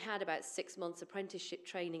 only had about 6 months apprenticeship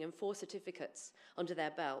training and 4 certificates under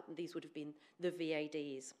their belt, and these would have been the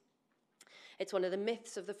VADs. It's one of the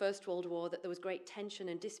myths of the First World War that there was great tension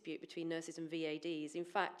and dispute between nurses and VADs. In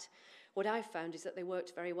fact, what I've found is that they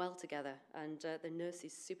worked very well together, and the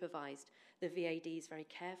nurses supervised the VADs very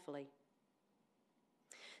carefully.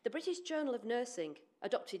 The British Journal of Nursing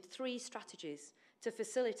adopted 3 strategies to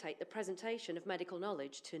facilitate the presentation of medical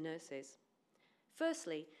knowledge to nurses.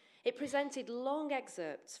 Firstly, it presented long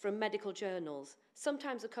excerpts from medical journals,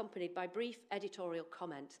 sometimes accompanied by brief editorial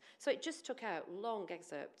comment. So it just took out long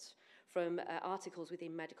excerpts from articles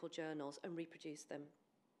within medical journals and reproduced them.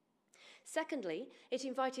 Secondly, it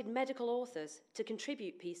invited medical authors to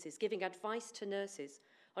contribute pieces giving advice to nurses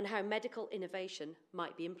on how medical innovation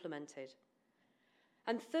might be implemented.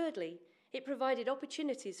 And thirdly, it provided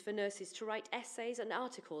opportunities for nurses to write essays and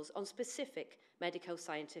articles on specific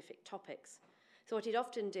medico-scientific topics. So what it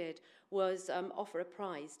often did was offer a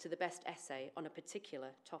prize to the best essay on a particular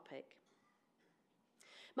topic.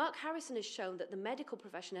 Mark Harrison has shown that the medical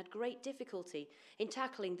profession had great difficulty in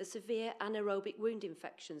tackling the severe anaerobic wound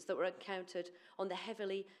infections that were encountered on the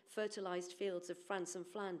heavily fertilised fields of France and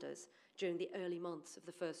Flanders during the early months of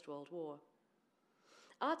the First World War.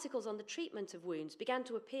 Articles on the treatment of wounds began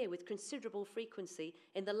to appear with considerable frequency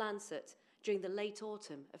in the Lancet during the late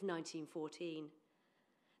autumn of 1914.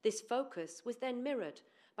 This focus was then mirrored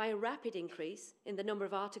by a rapid increase in the number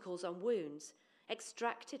of articles on wounds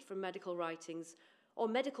extracted from medical writings or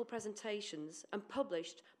medical presentations and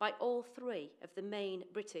published by all 3 of the main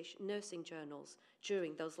British nursing journals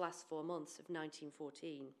during those last 4 months of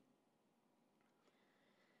 1914.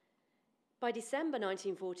 By December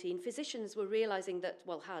 1914, physicians were realising that,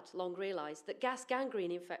 had long realised, that gas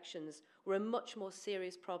gangrene infections were a much more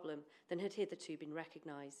serious problem than had hitherto been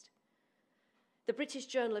recognised. The British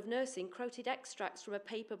Journal of Nursing quoted extracts from a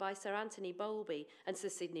paper by Sir Anthony Bowlby and Sir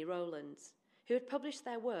Sidney Rowlands, who had published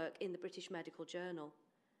their work in the British Medical Journal.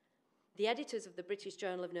 The editors of the British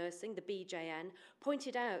Journal of Nursing, the BJN,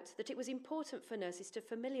 pointed out that it was important for nurses to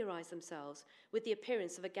familiarise themselves with the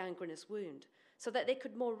appearance of a gangrenous wound, so that they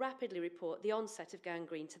could more rapidly report the onset of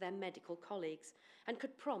gangrene to their medical colleagues and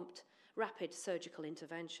could prompt rapid surgical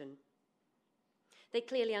intervention. They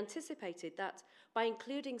clearly anticipated that by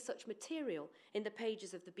including such material in the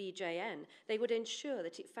pages of the BJN, they would ensure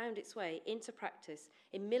that it found its way into practice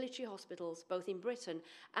in military hospitals, both in Britain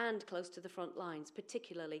and close to the front lines,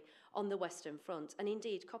 particularly on the Western Front. And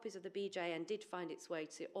indeed, copies of the BJN did find its way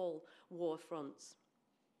to all war fronts.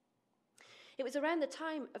 It was around the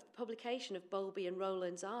time of the publication of Bowlby and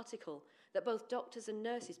Rowland's article that both doctors and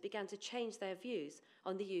nurses began to change their views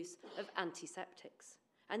on the use of antiseptics,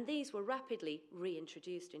 and these were rapidly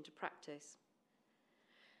reintroduced into practice.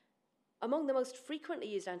 Among the most frequently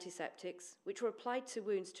used antiseptics, which were applied to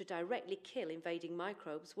wounds to directly kill invading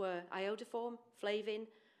microbes, were iodoform, flavin,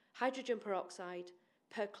 hydrogen peroxide,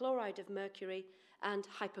 perchloride of mercury, and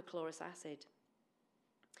hypochlorous acid.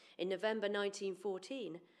 In November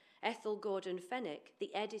 1914, Ethel Gordon Fenwick,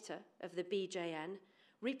 the editor of the BJN,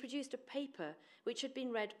 reproduced a paper which had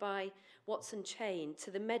been read by Watson Chain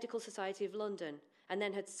to the Medical Society of London and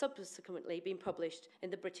then had subsequently been published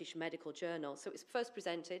in the British Medical Journal. So it was first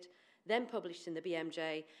presented, then published in the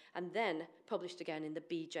BMJ, and then published again in the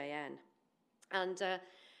BJN. And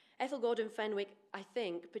Ethel Gordon Fenwick, I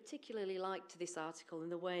think, particularly liked this article in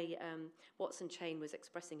the way Watson Chain was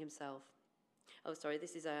expressing himself. Oh, sorry,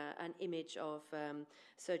 this is an image of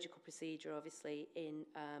surgical procedure, obviously, in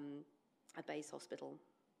a base hospital.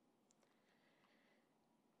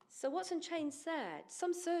 So Watson Chain said,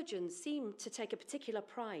 some surgeons seem to take a particular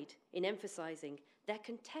pride in emphasising their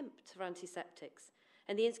contempt for antiseptics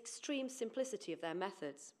and the extreme simplicity of their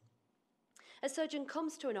methods. A surgeon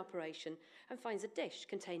comes to an operation and finds a dish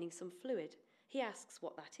containing some fluid. He asks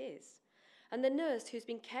what that is. And the nurse, who's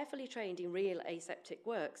been carefully trained in real aseptic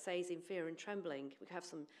work, says in fear and trembling, we have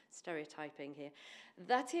some stereotyping here,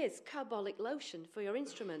 that is carbolic lotion for your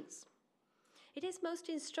instruments. It is most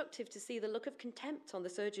instructive to see the look of contempt on the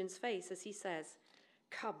surgeon's face as he says,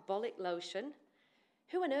 carbolic lotion?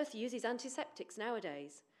 Who on earth uses antiseptics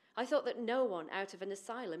nowadays? I thought that no one out of an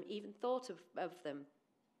asylum even thought of them.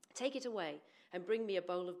 Take it away and bring me a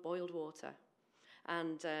bowl of boiled water.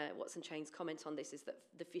 And Watson Chain's comment on this is that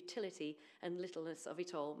the futility and littleness of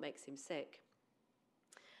it all makes him sick.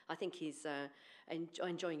 I think he's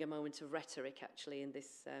enjoying a moment of rhetoric, actually, in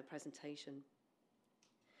this presentation.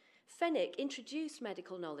 Fenwick introduced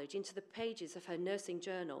medical knowledge into the pages of her nursing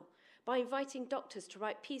journal by inviting doctors to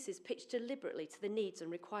write pieces pitched deliberately to the needs and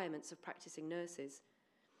requirements of practicing nurses.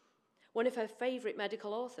 One of her favourite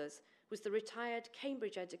medical authors was the retired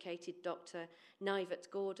Cambridge-educated Dr. Nivert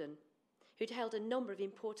Gordon, who'd held a number of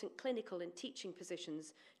important clinical and teaching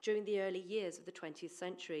positions during the early years of the 20th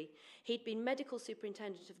century. He'd been medical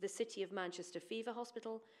superintendent of the City of Manchester Fever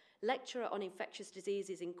Hospital, lecturer on infectious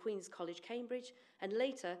diseases in Queen's College, Cambridge, and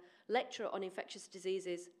later lecturer on infectious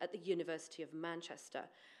diseases at the University of Manchester.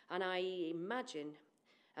 And I imagine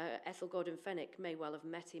Ethel Gordon Fenwick may well have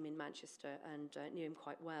met him in Manchester and knew him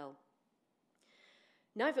quite well.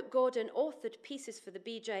 Nivert Gordon authored pieces for the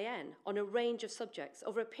BJN on a range of subjects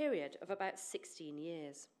over a period of about 16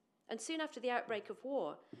 years. And soon after the outbreak of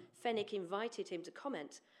war, Fenwick invited him to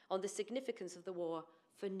comment on the significance of the war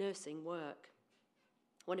for nursing work.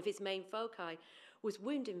 One of his main foci was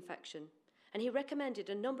wound infection, and he recommended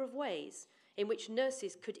a number of ways in which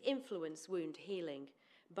nurses could influence wound healing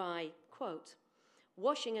by, quote,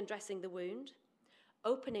 washing and dressing the wound,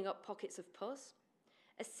 opening up pockets of pus,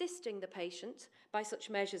 assisting the patient by such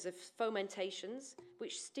measures of fomentations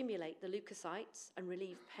which stimulate the leukocytes and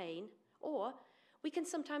relieve pain, or we can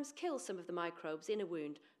sometimes kill some of the microbes in a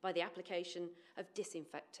wound by the application of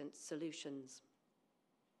disinfectant solutions.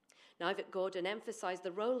 Nivert Gordon emphasised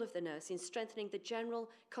the role of the nurse in strengthening the general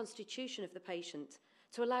constitution of the patient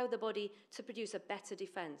to allow the body to produce a better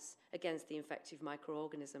defence against the infective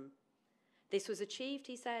microorganism. This was achieved,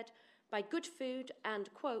 he said, by good food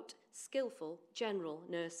and, quote, skillful general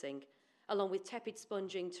nursing, along with tepid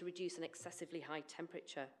sponging to reduce an excessively high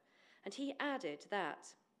temperature. And he added that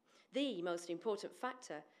the most important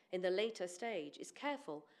factor in the later stage is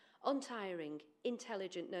careful, untiring,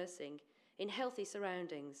 intelligent nursing in healthy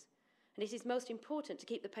surroundings, and it is most important to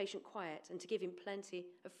keep the patient quiet and to give him plenty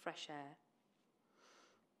of fresh air.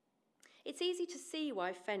 It's easy to see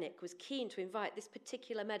why Fenwick was keen to invite this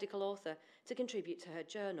particular medical author to contribute to her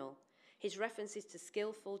journal. His references to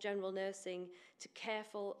skillful general nursing, to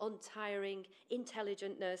careful, untiring,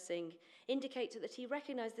 intelligent nursing indicate that he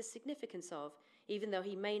recognised the significance of, even though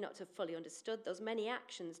he may not have fully understood, those many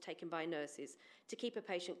actions taken by nurses to keep a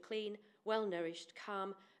patient clean, well-nourished,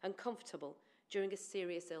 calm and comfortable during a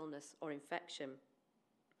serious illness or infection.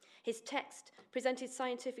 His text presented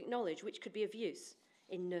scientific knowledge which could be of use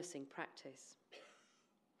in nursing practice.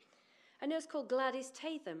 A nurse called Gladys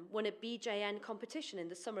Tatham won a BJN competition in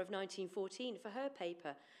the summer of 1914 for her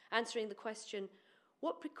paper, answering the question,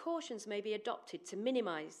 what precautions may be adopted to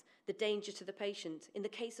minimise the danger to the patient in the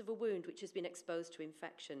case of a wound which has been exposed to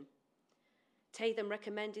infection? Tatham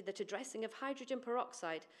recommended that a dressing of hydrogen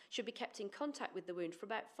peroxide should be kept in contact with the wound for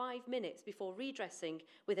about 5 minutes before redressing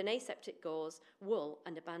with an aseptic gauze, wool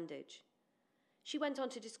and a bandage. She went on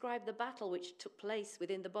to describe the battle which took place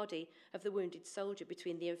within the body of the wounded soldier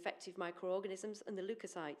between the infective microorganisms and the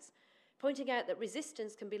leukocytes, pointing out that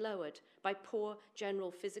resistance can be lowered by poor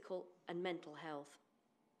general physical and mental health.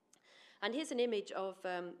 And here's an image of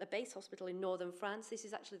a base hospital in northern France. This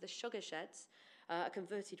is actually the sugar sheds, a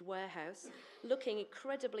converted warehouse, looking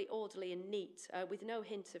incredibly orderly and neat, with no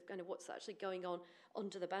hint of kind of what's actually going on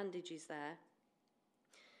under the bandages there.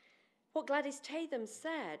 What Gladys Tatham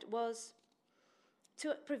said was,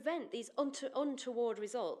 to prevent these untoward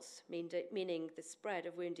results, meaning the spread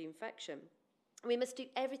of wound infection, we must do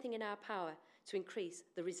everything in our power to increase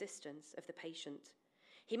the resistance of the patient.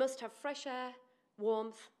 He must have fresh air,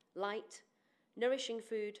 warmth, light, nourishing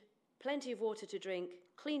food, plenty of water to drink,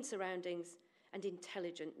 clean surroundings, and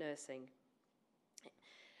intelligent nursing.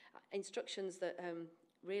 Instructions that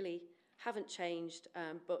really haven't changed,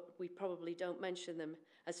 but we probably don't mention them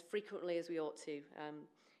as frequently as we ought to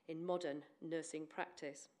in modern nursing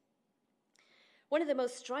practice. One of the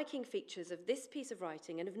most striking features of this piece of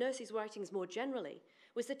writing, and of nurses' writings more generally,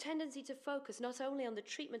 was the tendency to focus not only on the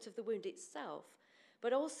treatment of the wound itself,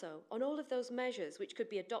 but also on all of those measures which could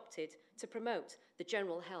be adopted to promote the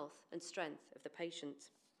general health and strength of the patient.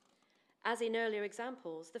 As in earlier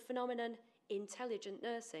examples, the phenomenon intelligent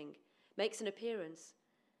nursing makes an appearance,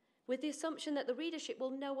 with the assumption that the readership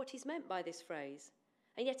will know what is meant by this phrase,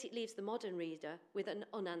 and yet it leaves the modern reader with an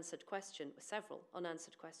unanswered question, several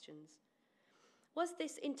unanswered questions. Was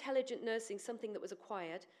this intelligent nursing something that was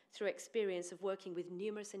acquired through experience of working with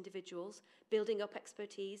numerous individuals, building up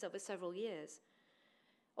expertise over several years?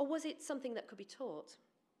 Or was it something that could be taught?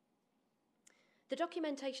 The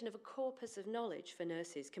documentation of a corpus of knowledge for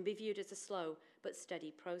nurses can be viewed as a slow but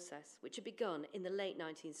steady process, which had begun in the late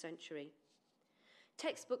 19th century.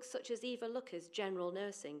 Textbooks such as Eva Lucker's General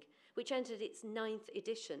Nursing, which entered its 9th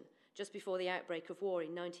edition just before the outbreak of war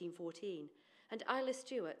in 1914, and Isla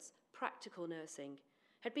Stewart's Practical Nursing,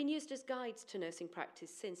 had been used as guides to nursing practice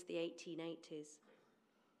since the 1880s.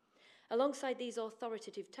 Alongside these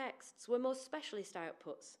authoritative texts were more specialist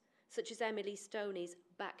outputs, such as Emily Stoney's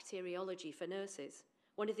Bacteriology for Nurses,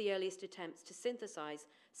 one of the earliest attempts to synthesize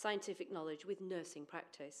scientific knowledge with nursing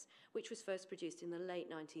practice, which was first produced in the late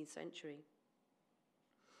 19th century.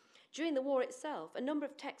 During the war itself, a number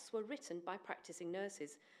of texts were written by practicing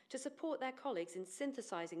nurses to support their colleagues in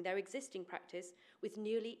synthesizing their existing practice with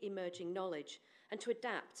newly emerging knowledge and to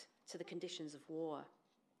adapt to the conditions of war.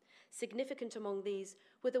 Significant among these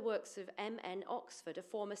were the works of M.N. Oxford, a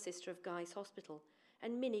former sister of Guy's Hospital,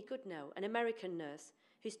 and Minnie Goodnow, an American nurse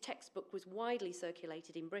whose textbook was widely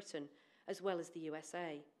circulated in Britain as well as the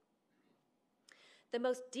USA. The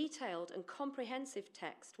most detailed and comprehensive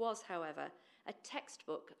text was, however, a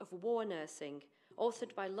textbook of war nursing,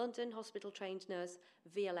 authored by London hospital-trained nurse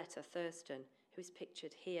Violetta Thurston, who is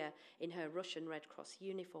pictured here in her Russian Red Cross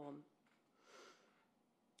uniform.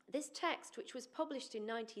 This text, which was published in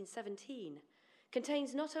 1917,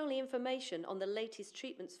 contains not only information on the latest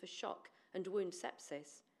treatments for shock and wound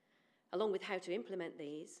sepsis, along with how to implement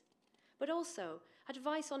these, but also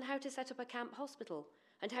advice on how to set up a camp hospital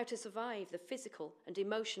and how to survive the physical and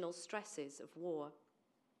emotional stresses of war.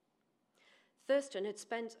 Thurston had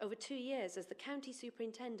spent over 2 years as the county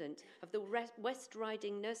superintendent of the West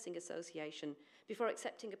Riding Nursing Association before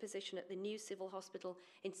accepting a position at the new civil hospital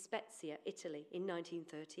in Spezia, Italy, in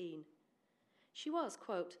 1913. She was,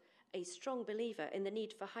 quote, a strong believer in the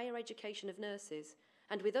need for higher education of nurses,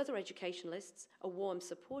 and with other educationalists, a warm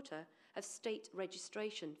supporter of state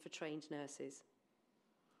registration for trained nurses.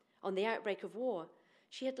 On the outbreak of war,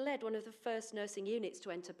 she had led one of the first nursing units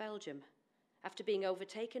to enter Belgium. After being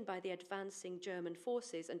overtaken by the advancing German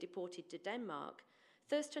forces and deported to Denmark,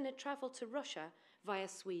 Thurston had travelled to Russia via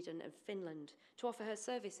Sweden and Finland to offer her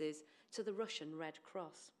services to the Russian Red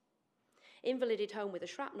Cross. Invalided home with a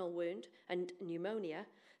shrapnel wound and pneumonia,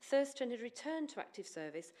 Thurston had returned to active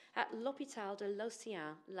service at l'Hôpital de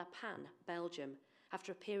l'Océan, La Panne, Belgium,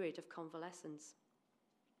 after a period of convalescence.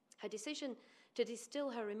 Her decision to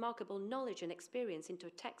distill her remarkable knowledge and experience into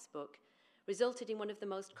a textbook resulted in one of the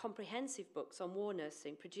most comprehensive books on war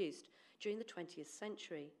nursing produced during the 20th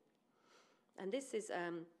century. And this is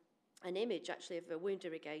an image, actually, of a wound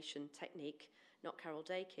irrigation technique, not Carol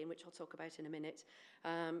Dakin, which I'll talk about in a minute,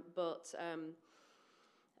 but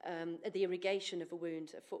the irrigation of a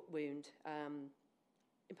wound, a foot wound.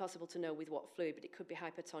 Impossible to know with what fluid, but it could be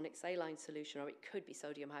hypertonic saline solution or it could be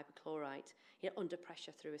sodium hypochlorite, under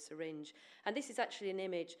pressure through a syringe. And this is actually an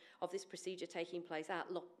image of this procedure taking place at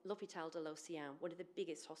l'Hôpital de l'Océan, one of the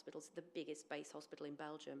biggest hospitals, the biggest base hospital in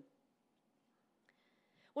Belgium.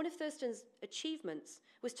 One of Thurston's achievements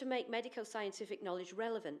was to make medico-scientific knowledge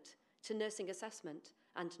relevant to nursing assessment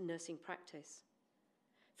and nursing practice.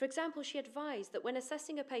 For example, she advised that when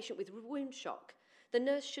assessing a patient with wound shock, the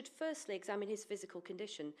nurse should firstly examine his physical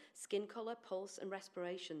condition, skin colour, pulse and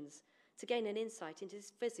respirations, to gain an insight into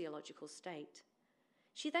his physiological state.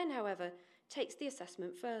 She then, however, takes the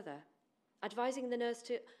assessment further, advising the nurse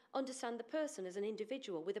to understand the person as an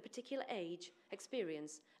individual with a particular age,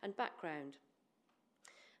 experience, and background.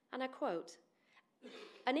 And I quote,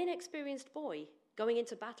 "An inexperienced boy going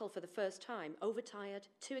into battle for the first time, overtired,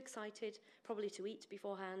 too excited, probably to eat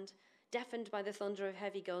beforehand, deafened by the thunder of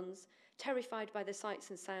heavy guns, terrified by the sights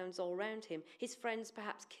and sounds all round him, his friends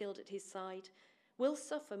perhaps killed at his side, will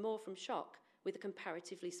suffer more from shock with a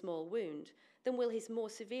comparatively small wound than will his more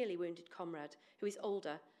severely wounded comrade, who is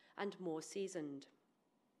older and more seasoned."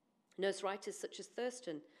 Nurse writers such as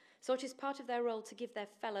Thurston saw it as part of their role to give their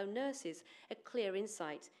fellow nurses a clear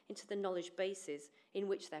insight into the knowledge bases in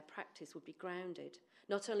which their practice would be grounded.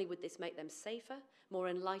 Not only would this make them safer, more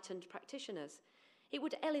enlightened practitioners, it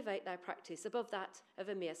would elevate their practice above that of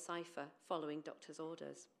a mere cipher following doctor's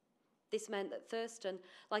orders. This meant that Thurston,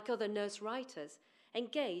 like other nurse writers,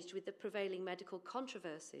 engaged with the prevailing medical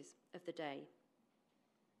controversies of the day.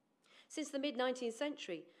 Since the mid-19th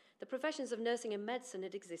century, the professions of nursing and medicine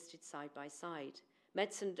had existed side by side.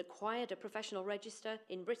 Medicine had acquired a professional register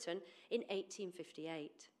in Britain in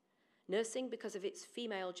 1858. Nursing, because of its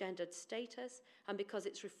female-gendered status and because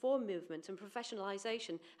its reform movement and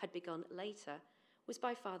professionalisation had begun later, was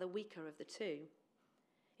by far the weaker of the two.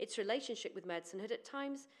 Its relationship with medicine had at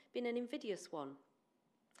times been an invidious one.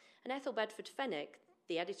 And Ethel Bedford Fenwick,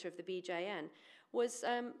 the editor of the BJN,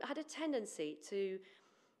 had a tendency to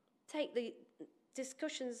take the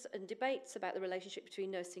discussions and debates about the relationship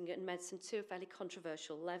between nursing and medicine to a fairly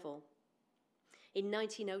controversial level. In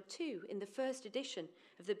 1902, in the first edition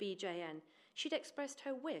of the BJN, she'd expressed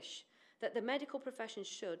her wish that the medical profession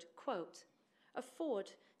should, quote,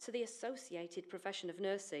 "afford to the associated profession of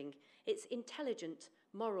nursing its intelligent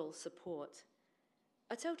moral support,"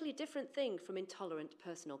 a totally different thing from intolerant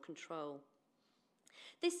personal control.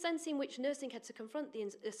 This sense in which nursing had to confront the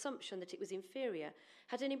assumption that it was inferior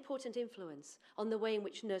had an important influence on the way in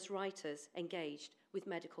which nurse writers engaged with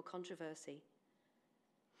medical controversy.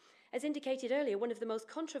 As indicated earlier, one of the most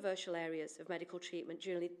controversial areas of medical treatment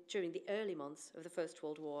during the early months of the First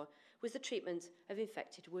World War was the treatment of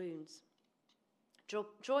infected wounds.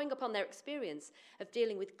 Drawing upon their experience of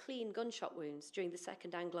dealing with clean gunshot wounds during the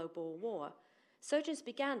Second Anglo-Boer War, surgeons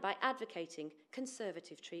began by advocating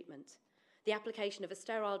conservative treatment, the application of a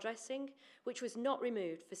sterile dressing which was not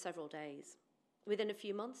removed for several days. Within a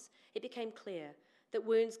few months, it became clear that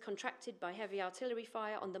wounds contracted by heavy artillery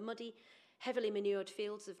fire on the muddy, heavily manured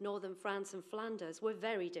fields of northern France and Flanders were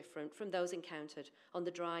very different from those encountered on the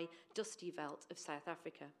dry, dusty veldt of South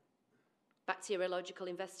Africa. Bacteriological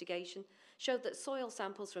investigation showed that soil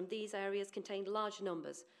samples from these areas contained large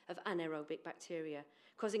numbers of anaerobic bacteria,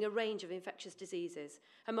 causing a range of infectious diseases,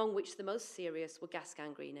 among which the most serious were gas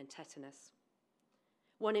gangrene and tetanus.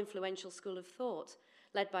 One influential school of thought,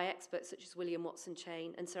 led by experts such as William Watson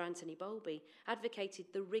Chain and Sir Anthony Bowlby,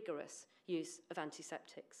 advocated the rigorous use of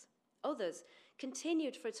antiseptics. Others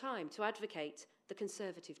continued for a time to advocate the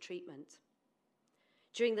conservative treatment.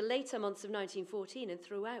 During the later months of 1914 and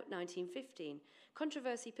throughout 1915,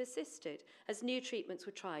 controversy persisted as new treatments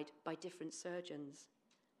were tried by different surgeons.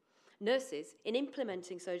 Nurses, in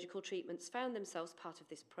implementing surgical treatments, found themselves part of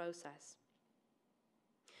this process.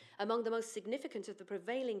 Among the most significant of the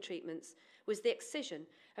prevailing treatments was the excision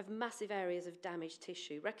of massive areas of damaged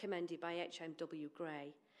tissue, recommended by HMW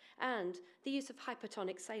Gray, and the use of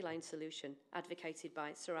hypertonic saline solution, advocated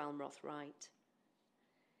by Sir Almroth Wright.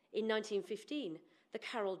 In 1915, the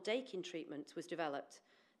Carol Dakin treatment was developed.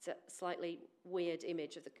 It's a slightly weird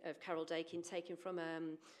image of Carol Dakin taken from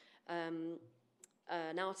an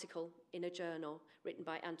article in a journal written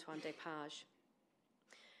by Antoine Despage.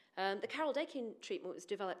 The Carol Dakin treatment was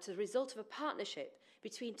developed as a result of a partnership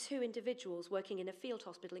between two individuals working in a field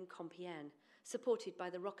hospital in Compiègne, supported by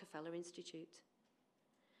the Rockefeller Institute.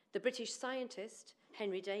 The British scientist,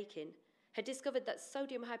 Henry Dakin, had discovered that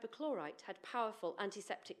sodium hypochlorite had powerful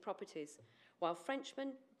antiseptic properties, while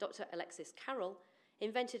Frenchman Dr. Alexis Carrel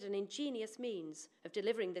invented an ingenious means of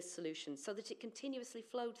delivering this solution so that it continuously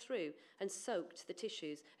flowed through and soaked the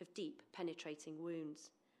tissues of deep penetrating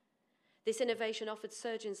wounds. This innovation offered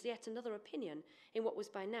surgeons yet another opinion in what was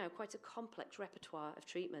by now quite a complex repertoire of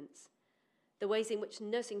treatments. The ways in which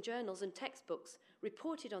nursing journals and textbooks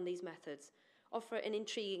reported on these methods offer an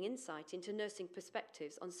intriguing insight into nursing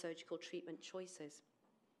perspectives on surgical treatment choices.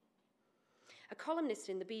 A columnist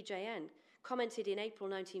in the BJN commented in April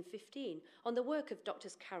 1915 on the work of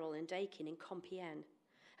Drs. Carrel and Dakin in Compiègne,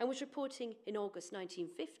 and was reporting in August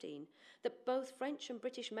 1915 that both French and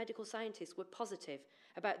British medical scientists were positive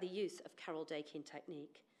about the use of Carol Dakin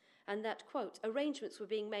technique, and that, quote, arrangements were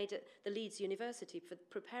being made at the Leeds University for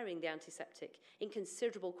preparing the antiseptic in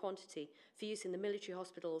considerable quantity for use in the military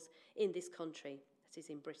hospitals in this country, that is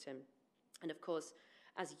in Britain. And of course,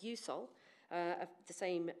 as Usol, the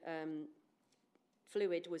same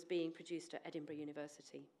fluid was being produced at Edinburgh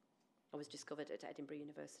University, or was discovered at Edinburgh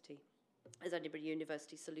University, as Edinburgh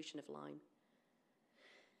University's solution of lime.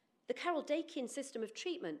 The Carroll-Dakin system of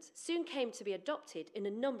treatment soon came to be adopted in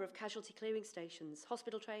a number of casualty clearing stations,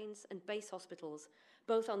 hospital trains and base hospitals,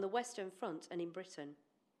 both on the Western Front and in Britain.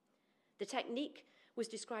 The technique was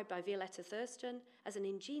described by Violetta Thurston as an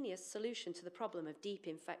ingenious solution to the problem of deep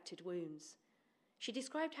infected wounds. She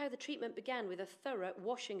described how the treatment began with a thorough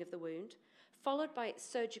washing of the wound, followed by its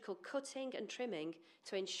surgical cutting and trimming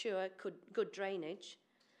to ensure good drainage.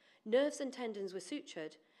 Nerves and tendons were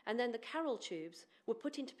sutured, and then the Carroll tubes were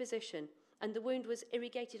put into position and the wound was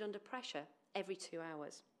irrigated under pressure every 2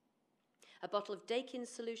 hours. A bottle of Dakin's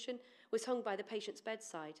solution was hung by the patient's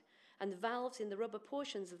bedside, and the valves in the rubber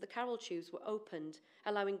portions of the Carroll tubes were opened,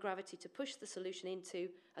 allowing gravity to push the solution into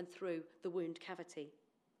and through the wound cavity.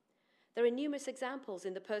 There are numerous examples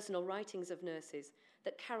in the personal writings of nurses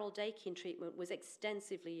that Carroll-Dakin treatment was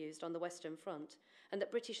extensively used on the Western Front, and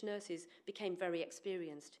that British nurses became very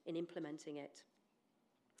experienced in implementing it.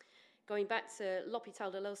 Going back to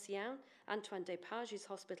L'Hôpital de Lausanne, Antoine Despage's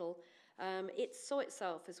hospital, it saw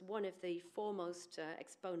itself as one of the foremost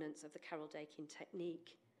exponents of the Carroll-Dakin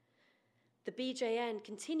technique. The BJN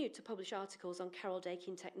continued to publish articles on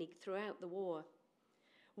Carroll-Dakin technique throughout the war.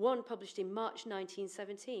 One published in March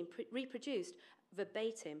 1917 reproduced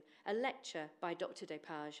verbatim a lecture by Dr.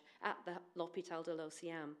 Despage at the L'Hôpital de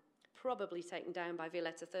Lausanne, probably taken down by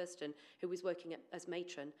Violetta Thurston, who was working as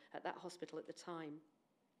matron at that hospital at the time.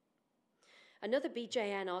 Another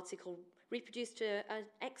BJN article reproduced an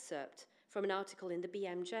excerpt from an article in the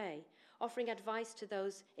BMJ, offering advice to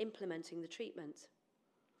those implementing the treatment.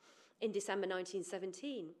 In December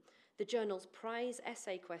 1917, the journal's prize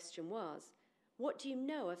essay question was, what do you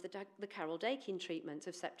know of the Carroll-Dakin treatment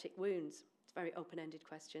of septic wounds? It's a very open-ended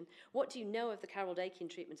question. What do you know of the Carroll-Dakin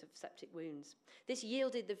treatment of septic wounds? This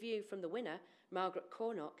yielded the view from the winner, Margaret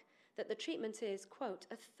Cornock, that the treatment is, quote,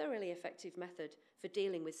 a thoroughly effective method for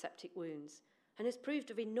dealing with septic wounds and has proved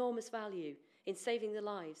of enormous value in saving the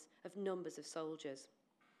lives of numbers of soldiers.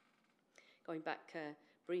 Going back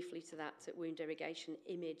briefly to that wound irrigation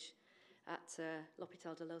image at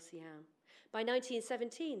L'Hôpital de Lausanne. By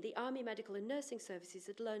 1917, the Army Medical and Nursing Services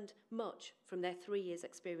had learned much from their 3 years'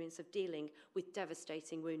 experience of dealing with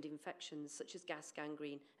devastating wound infections such as gas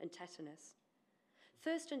gangrene and tetanus.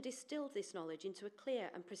 Thurston distilled this knowledge into a clear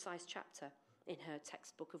and precise chapter in her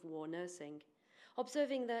textbook of war nursing,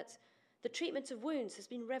 observing that the treatment of wounds has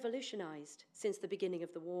been revolutionised since the beginning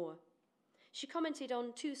of the war. She commented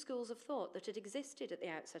on 2 schools of thought that had existed at the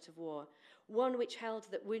outset of war, one which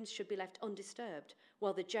held that wounds should be left undisturbed,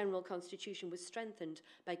 while the general constitution was strengthened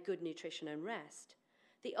by good nutrition and rest.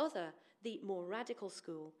 The other, the more radical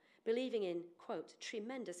school, believing in, quote,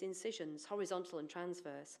 tremendous incisions, horizontal and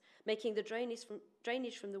transverse, making the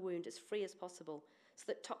drainage from the wound as free as possible, so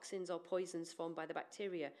that toxins or poisons formed by the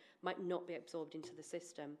bacteria might not be absorbed into the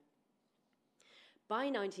system. By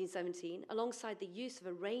 1917, alongside the use of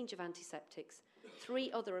a range of antiseptics, 3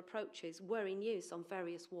 other approaches were in use on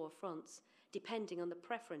various war fronts, depending on the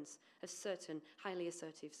preference of certain highly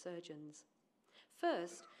assertive surgeons.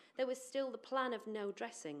 First, there was still the plan of no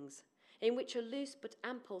dressings, in which a loose but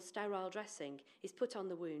ample sterile dressing is put on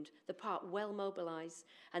the wound, the part well mobilised,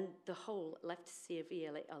 and the whole left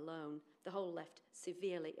severely alone.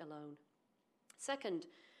 Second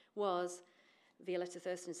was, Violetta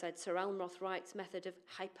Thurston said, Sir Almroth Wright's method of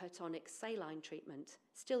hypertonic saline treatment,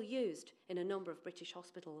 still used in a number of British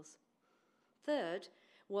hospitals. Third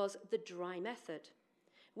was the dry method,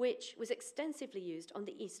 which was extensively used on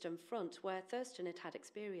the Eastern Front, where Thurston had had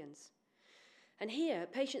experience. And here,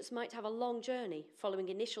 patients might have a long journey following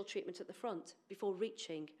initial treatment at the front before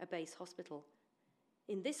reaching a base hospital.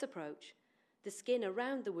 In this approach, the skin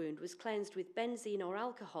around the wound was cleansed with benzene or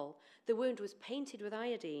alcohol, the wound was painted with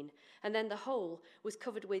iodine, and then the whole was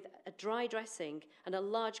covered with a dry dressing and a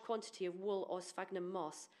large quantity of wool or sphagnum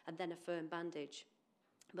moss, and then a firm bandage.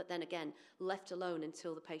 But then again, left alone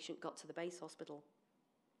until the patient got to the base hospital.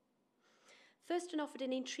 Thurston offered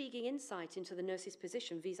an intriguing insight into the nurse's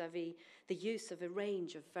position vis-à-vis the use of a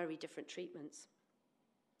range of very different treatments.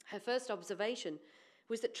 Her first observation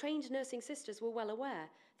was that trained nursing sisters were well aware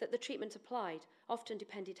that the treatment applied often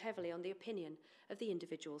depended heavily on the opinion of the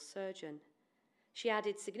individual surgeon. She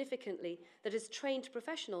added significantly that as trained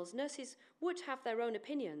professionals, nurses would have their own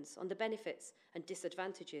opinions on the benefits and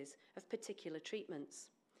disadvantages of particular treatments.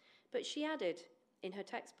 But she added, in her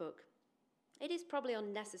textbook, it is probably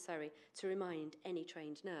unnecessary to remind any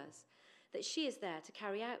trained nurse that she is there to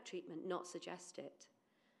carry out treatment, not suggest it.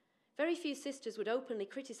 Very few sisters would openly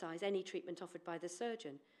criticise any treatment offered by the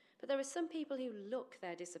surgeon, but there are some people who look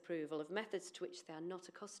their disapproval of methods to which they are not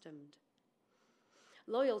accustomed.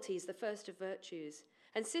 Loyalty is the first of virtues,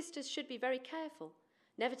 and sisters should be very careful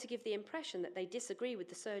never to give the impression that they disagree with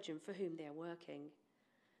the surgeon for whom they are working.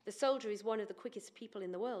 The soldier is one of the quickest people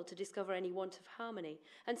in the world to discover any want of harmony,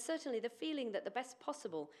 and certainly the feeling that the best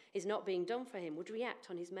possible is not being done for him would react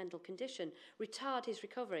on his mental condition, retard his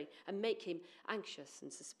recovery, and make him anxious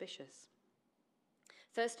and suspicious.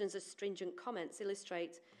 Thurston's astringent comments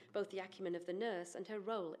illustrate both the acumen of the nurse and her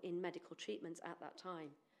role in medical treatments at that time.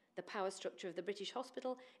 The power structure of the British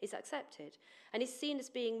hospital is accepted and is seen as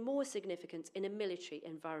being more significant in a military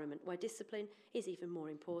environment where discipline is even more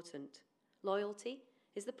important. Loyalty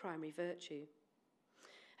is the primary virtue.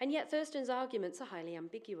 And yet Thurston's arguments are highly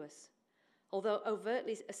ambiguous. Although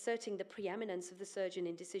overtly asserting the preeminence of the surgeon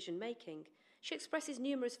in decision-making, she expresses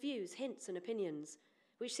numerous views, hints and opinions,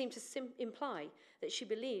 which seem to imply that she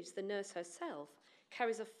believes the nurse herself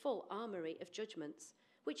carries a full armoury of judgments,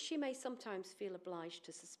 which she may sometimes feel obliged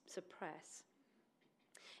to suppress.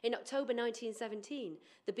 In October 1917,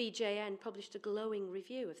 the BJN published a glowing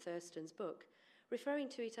review of Thurston's book, referring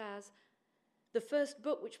to it as the first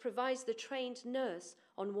book which provides the trained nurse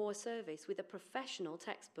on war service with a professional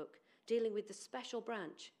textbook dealing with the special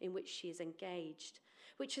branch in which she is engaged,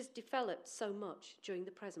 which has developed so much during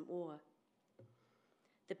the present war.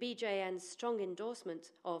 The BJN's strong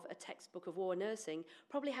endorsement of a textbook of war nursing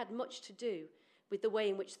probably had much to do with the way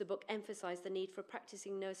in which the book emphasised the need for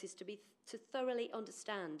practising nurses to thoroughly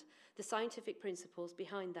understand the scientific principles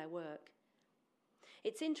behind their work.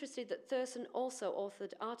 It's interesting that Thurston also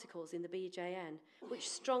authored articles in the BJN which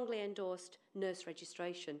strongly endorsed nurse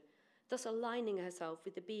registration, thus aligning herself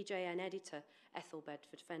with the BJN editor Ethel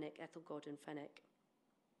Gordon Fenwick.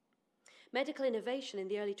 Medical innovation in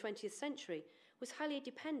the early 20th century was highly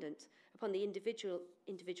dependent upon the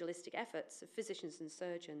individualistic efforts of physicians and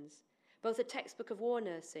surgeons. Both the textbook of war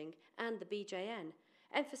nursing and the BJN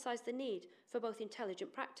emphasised the need for both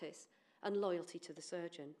intelligent practice and loyalty to the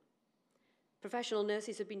surgeon. Professional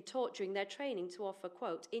nurses had been taught during their training to offer,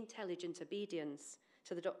 quote, intelligent obedience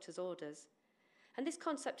to the doctor's orders. And this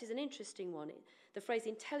concept is an interesting one. The phrase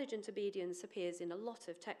intelligent obedience appears in a lot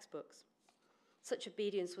of textbooks. Such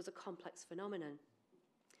obedience was a complex phenomenon.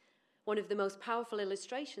 One of the most powerful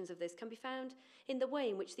illustrations of this can be found in the way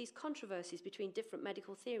in which these controversies between different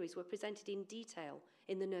medical theories were presented in detail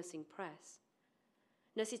in the nursing press.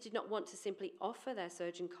 Nurses did not want to simply offer their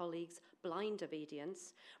surgeon colleagues blind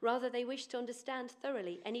obedience. Rather, they wished to understand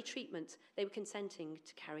thoroughly any treatment they were consenting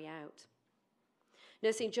to carry out.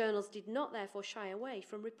 Nursing journals did not therefore shy away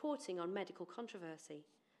from reporting on medical controversy.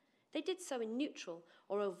 They did so in neutral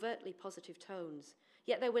or overtly positive tones,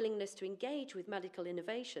 yet their willingness to engage with medical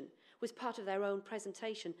innovation was part of their own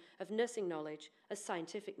presentation of nursing knowledge as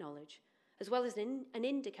scientific knowledge, as well as an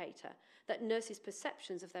indicator that nurses'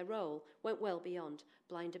 perceptions of their role went well beyond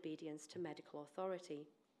blind obedience to medical authority.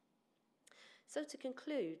 So to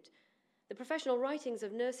conclude, the professional writings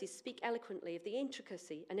of nurses speak eloquently of the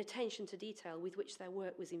intricacy and attention to detail with which their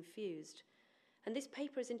work was infused. And this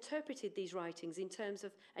paper has interpreted these writings in terms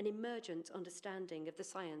of an emergent understanding of the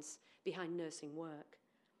science behind nursing work.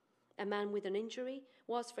 A man with an injury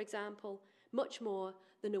was, for example, much more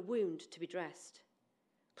than a wound to be dressed.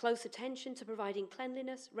 Close attention to providing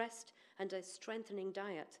cleanliness, rest, and a strengthening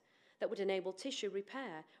diet that would enable tissue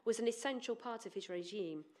repair was an essential part of his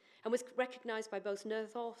regime and was recognised by both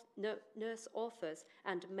nurse authors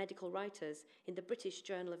and medical writers in the British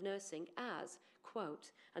Journal of Nursing as,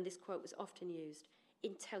 quote, and this quote was often used,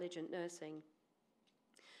 intelligent nursing.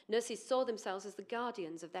 Nurses saw themselves as the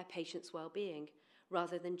guardians of their patients' well-being,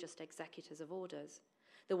 rather than just executors of orders.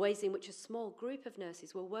 The ways in which a small group of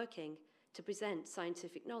nurses were working to present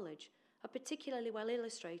scientific knowledge are particularly well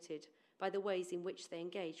illustrated by the ways in which they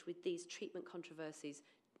engaged with these treatment controversies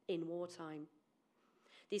in wartime.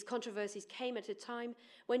 These controversies came at a time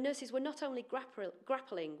when nurses were not only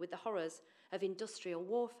grappling with the horrors of industrial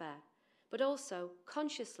warfare, but also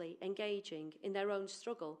consciously engaging in their own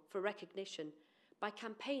struggle for recognition by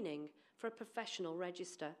campaigning for a professional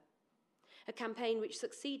register, a campaign which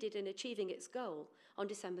succeeded in achieving its goal on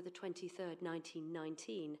December the 23rd,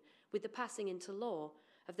 1919, with the passing into law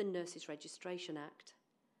of the Nurses Registration Act.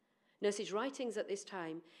 Nurses' writings at this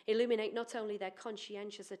time illuminate not only their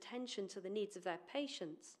conscientious attention to the needs of their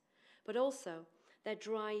patients, but also their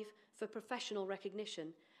drive for professional recognition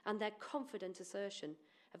and their confident assertion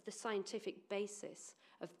of the scientific basis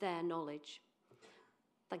of their knowledge.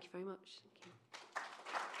 Thank you very much. Thank you.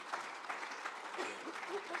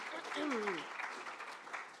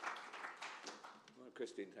 Well,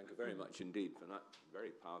 Christine, thank you very much indeed for that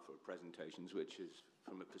very powerful presentations, which is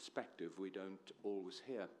from a perspective we don't always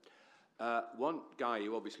hear. One guy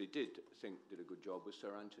who obviously did a good job was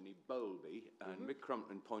Sir Anthony Bowlby, and Mick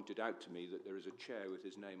Crumpton pointed out to me that there is a chair with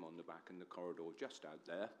his name on the back in the corridor just out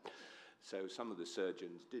there. So some of the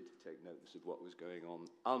surgeons did take notice of what was going on.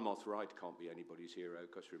 Almoth Wright can't be anybody's hero,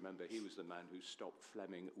 because remember, he was the man who stopped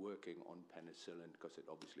Fleming working on penicillin, because it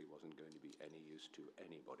obviously wasn't going to be any use to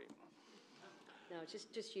anybody. No,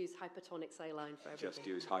 just use hypertonic saline for everything. Just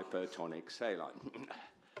use hypertonic saline.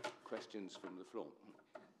 Questions from the floor?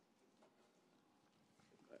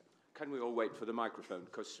 Can we all wait for the microphone?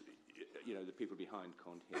 Because, you know, the people behind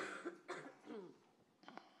can't hear.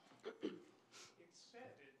 It's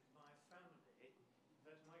said in my family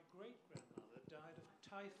that my great-grandmother died of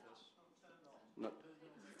typhus. No.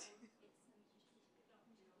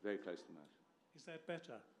 Very close to the mouth. Is that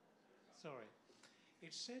better? Sorry.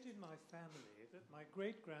 It's said in my family that my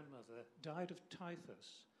great-grandmother died of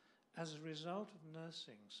typhus as a result of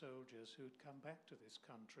nursing soldiers who'd come back to this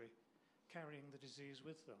country carrying the disease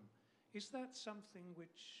with them. Is that something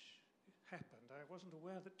which happened? I wasn't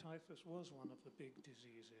aware that typhus was one of the big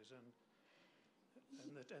diseases and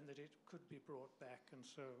that it could be brought back, and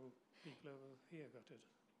so people over here got it.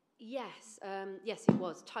 Yes, yes, it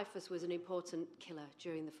was. Typhus was an important killer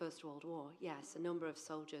during the First World War. Yes, a number of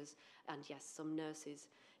soldiers and, yes, some nurses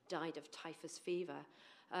died of typhus fever.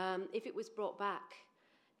 If it was brought back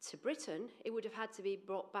to Britain, it would have had to be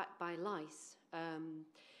brought back by lice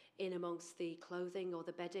in amongst the clothing or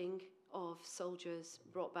the bedding of soldiers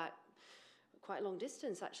brought back quite a long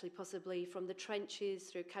distance, actually, possibly from the trenches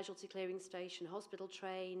through casualty clearing station, hospital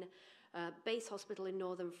train, base hospital in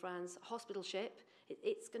northern France, hospital ship.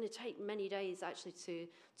 It's going to take many days, actually,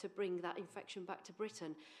 to bring that infection back to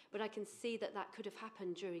Britain. But I can see that that could have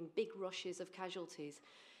happened during big rushes of casualties,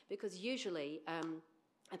 because usually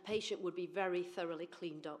a patient would be very thoroughly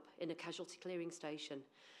cleaned up in a casualty clearing station.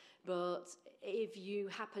 But if you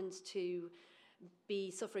happened to be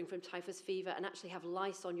suffering from typhus fever and actually have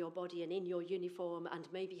lice on your body and in your uniform, and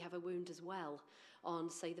maybe have a wound as well on,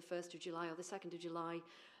 say, the 1st of July or the 2nd of July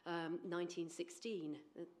 1916,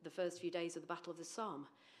 the first few days of the Battle of the Somme,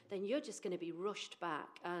 then you're just going to be rushed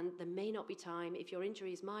back, and there may not be time, if your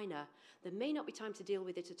injury is minor, there may not be time to deal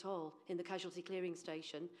with it at all in the casualty clearing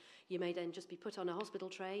station. You may then just be put on a hospital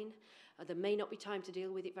train. There may not be time to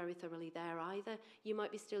deal with it very thoroughly there either. You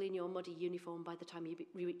might be still in your muddy uniform by the time you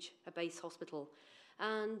reach a base hospital.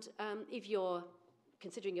 And if you're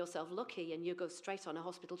considering yourself lucky and you go straight on a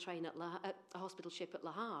hospital train at a hospital ship at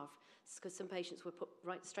Le Havre, because some patients were put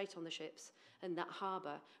right straight on the ships in that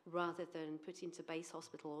harbour rather than put into base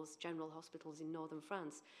hospitals, general hospitals in northern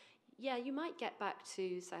France. Yeah, you might get back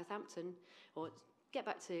to Southampton or get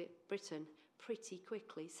back to Britain pretty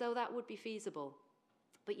quickly. So that would be feasible.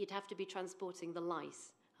 But you'd have to be transporting the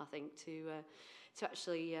lice, I think, to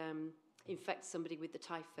actually infect somebody with the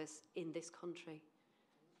typhus in this country.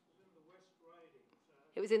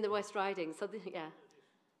 It was in the West Riding, so yeah.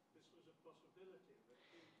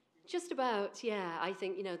 Just about, yeah. I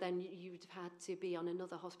think, you know, then you'd have had to be on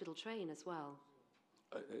another hospital train as well.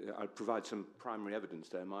 I'll provide some primary evidence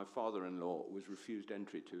there. My father-in-law was refused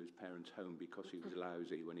entry to his parents' home because he was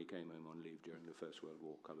lousy when he came home on leave during the First World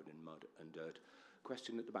War, covered in mud and dirt.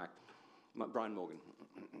 Question at the back. Brian Morgan.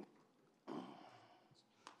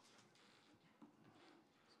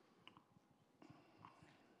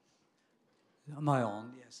 Am I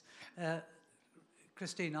on? Yes.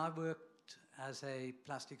 Christine, I worked as a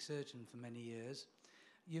plastic surgeon for many years.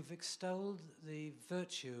 You've extolled the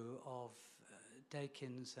virtue of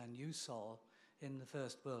Dakins and Usol in the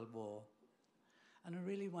First World War. And I'm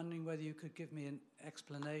really wondering whether you could give me an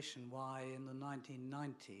explanation why in the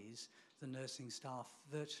 1990s the nursing staff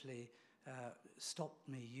virtually stopped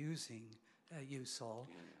me using Usol,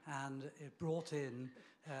 and it brought in,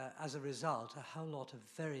 as a result, a whole lot of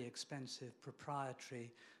very expensive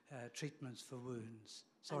proprietary treatments for wounds.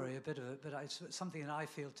 Sorry, but it's something that I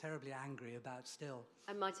feel terribly angry about still.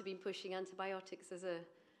 I might have been pushing antibiotics as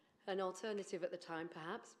an alternative at the time,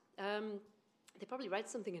 perhaps. They probably read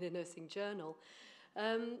something in a nursing journal.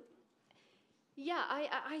 Yeah,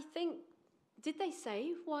 I think, did they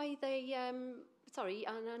say why they, sorry,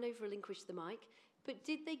 and I know you've relinquished the mic, but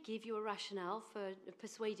did they give you a rationale for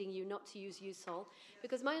persuading you not to use Usol?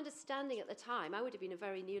 Because my understanding at the time, I would have been a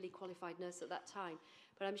very newly qualified nurse at that time,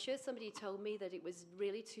 but I'm sure somebody told me that it was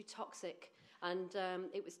really too toxic, and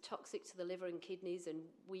it was toxic to the liver and kidneys, and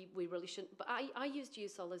we really shouldn't. But I used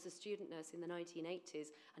Usol as a student nurse in the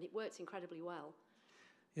 1980s, and it worked incredibly well.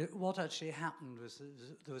 What actually happened was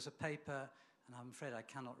there was a paper, and I'm afraid I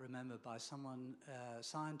cannot remember, by someone,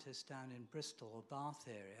 scientist down in Bristol or Bath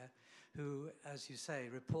area, who, as you say,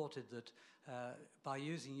 reported that by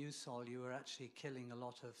using Usol you were actually killing a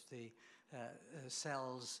lot of the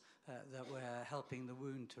cells that were helping the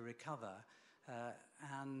wound to recover.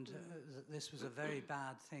 This was a very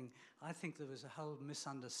bad thing. I think there was a whole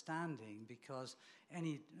misunderstanding, because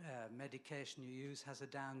any medication you use has a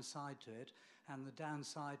downside to it, and the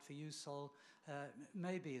downside for Usol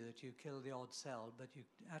may be that you kill the odd cell, but you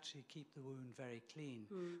actually keep the wound very clean.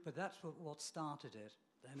 But that's what started it,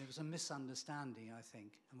 and it was a misunderstanding, I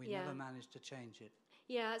think, and we never managed to change it.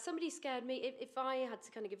 Yeah, somebody scared me. If I had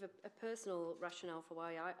to kind of give a personal rationale for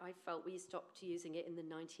why I felt we stopped using it in the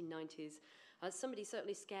 1990s, somebody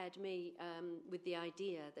certainly scared me with the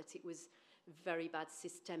idea that it was very bad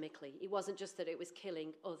systemically. It wasn't just that it was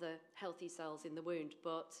killing other healthy cells in the wound,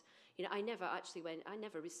 but I never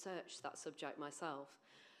researched that subject myself.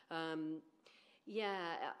 I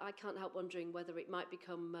can't help wondering whether it might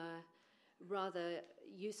become rather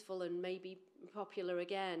useful and maybe popular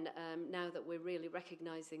again now that we're really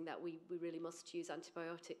recognising that we really must use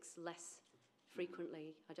antibiotics less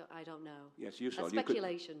frequently. I don't know. Yes, Usol.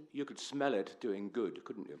 Speculation. You could smell it doing good,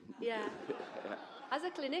 couldn't you? Yeah. As a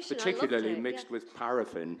clinician, particularly I loved it. mixed with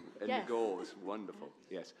paraffin in the gauze. Wonderful.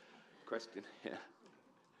 Yes. Question. Yeah.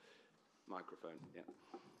 Microphone. Yeah.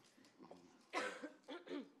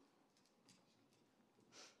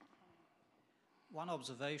 One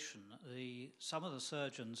observation, some of the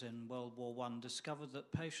surgeons in World War I discovered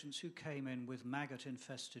that patients who came in with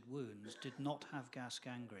maggot-infested wounds did not have gas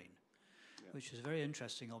gangrene, which is a very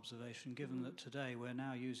interesting observation, given that today we're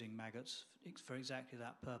now using maggots for exactly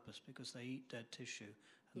that purpose, because they eat dead tissue,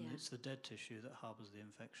 and it's the dead tissue that harbours the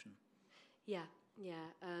infection.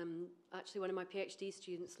 Actually, one of my PhD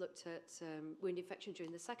students looked at wound infection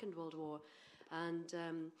during the Second World War, and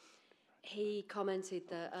he commented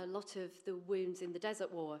that a lot of the wounds in the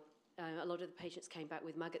Desert War, a lot of the patients came back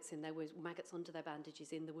with maggots in there, with maggots under their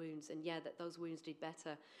bandages in the wounds, and that those wounds did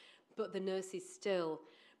better. But the nurses still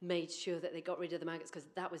made sure that they got rid of the maggots, because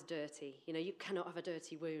that was dirty. You cannot have a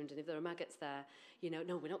dirty wound, and if there are maggots there,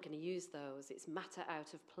 no, we're not going to use those. It's matter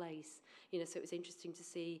out of place. So it was interesting to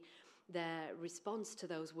see their response to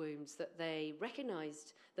those wounds, that they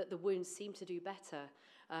recognised that the wounds seemed to do better,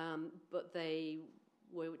 but they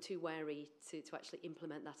were too wary to actually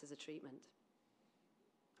implement that as a treatment.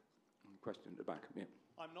 Question at the back. Yeah.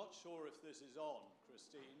 I'm not sure if this is on,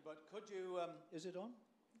 Christine, but could you... is it on?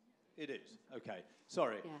 It is. Okay.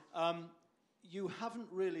 Sorry. Yeah. You haven't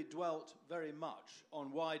really dwelt very much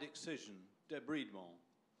on wide excision debridement.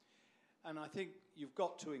 And I think you've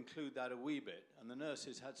got to include that a wee bit. And the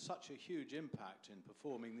nurses had such a huge impact in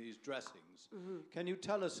performing these dressings. Mm-hmm. Can you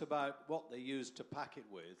tell us about what they used to pack it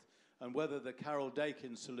with, and whether the Carol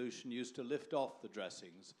Dakin solution used to lift off the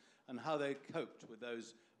dressings, and how they coped with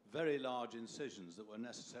those very large incisions that were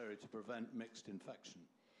necessary to prevent mixed infection?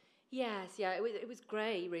 Yes, it was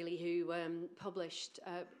Gray, really, who published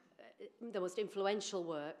the most influential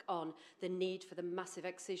work on the need for the massive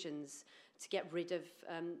excisions to get rid of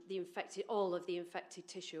all of the infected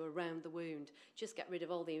tissue around the wound. Just get rid of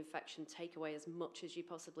all the infection, take away as much as you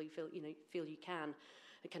possibly feel you can,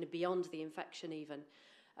 kind of beyond the infection even.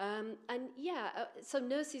 So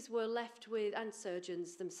nurses were left with, and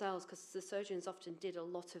surgeons themselves, because the surgeons often did a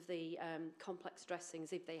lot of the complex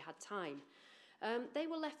dressings if they had time. They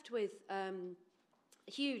were left with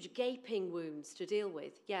huge gaping wounds to deal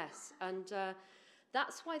with, yes. And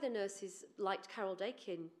that's why the nurses liked Carol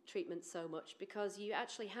Dakin treatment so much, because you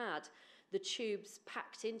actually had the tubes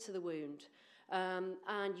packed into the wound,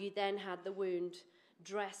 and you then had the wound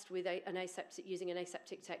dressed with using an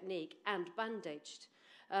aseptic technique and bandaged.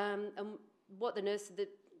 And what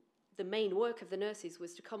the main work of the nurses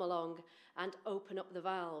was to come along and open up the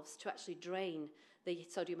valves to actually drain the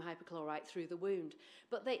sodium hypochlorite through the wound.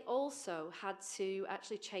 But they also had to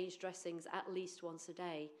actually change dressings at least once a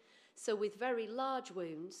day. So with very large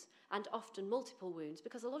wounds, and often multiple wounds,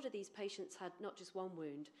 because a lot of these patients had not just one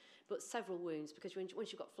wound, but several wounds, because once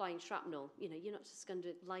you've got flying shrapnel, you're not just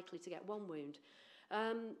likely to get one wound.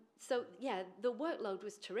 The workload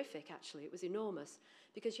was terrific, actually. It was enormous,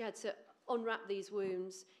 because you had to unwrap these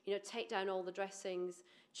wounds, take down all the dressings,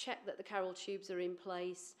 check that the Carol tubes are in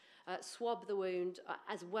place, swab the wound,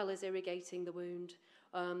 as well as irrigating the wound.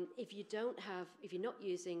 If you're not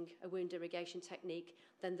using a wound irrigation technique,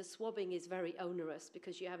 then the swabbing is very onerous,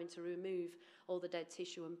 because you're having to remove all the dead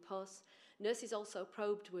tissue and pus. Nurses also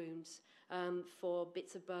probed wounds for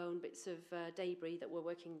bits of bone, bits of debris that were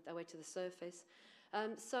working their way to the surface.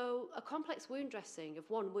 So a complex wound dressing of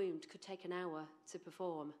one wound could take an hour to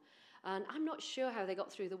perform. And I'm not sure how they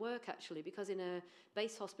got through the work, actually, because in a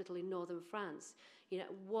base hospital in northern France, you know,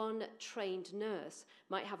 one trained nurse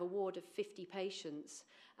might have a ward of 50 patients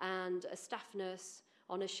and a staff nurse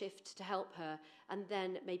on a shift to help her, and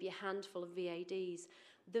then maybe a handful of VADs.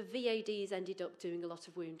 The VADs ended up doing a lot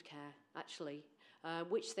of wound care, actually,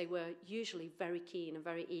 which they were usually very keen and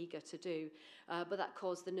very eager to do. But that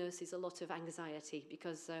caused the nurses a lot of anxiety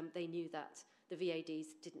because they knew that the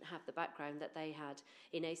VADs didn't have the background that they had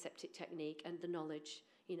in aseptic technique and the knowledge,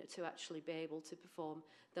 you know, to actually be able to perform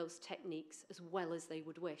those techniques as well as they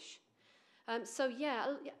would wish. So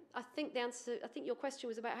yeah, I think your question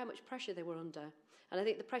was about how much pressure they were under. And I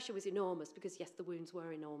think the pressure was enormous because, yes, the wounds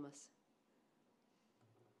were enormous.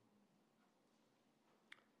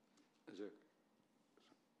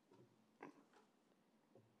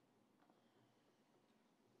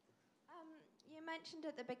 You mentioned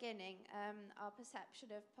at the beginning our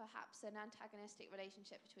perception of perhaps an antagonistic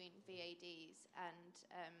relationship between VADs and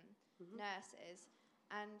nurses.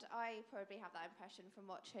 And I probably have that impression from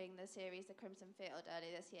watching the series The Crimson Field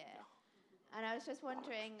earlier this year. And I was just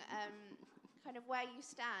wondering kind of where you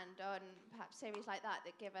stand on perhaps series like that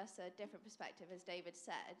give us a different perspective, as David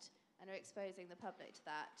said, and are exposing the public to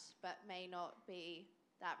that, but may not be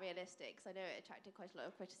that realistic. Because I know it attracted quite a lot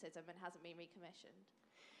of criticism and hasn't been recommissioned.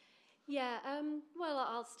 Yeah, well,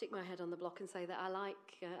 I'll stick my head on the block and say that I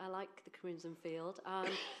like The Crimson Field.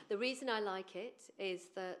 The reason I like it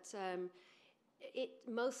is that it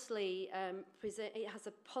mostly it has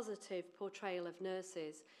a positive portrayal of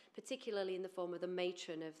nurses, particularly in the form of the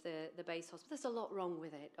matron of the base hospital. There's a lot wrong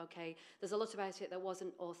with it, okay? There's a lot about it that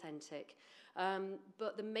wasn't authentic.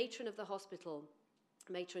 But the matron of the hospital,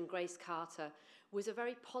 matron Grace Carter, was a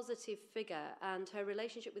very positive figure, and her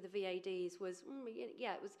relationship with the VADs was,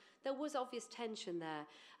 there was obvious tension there,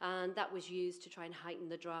 and that was used to try and heighten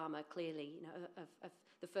the drama, clearly, you know, of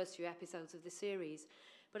the first few episodes of the series.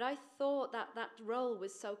 But I thought that role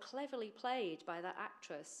was so cleverly played by that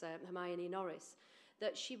actress, Hermione Norris,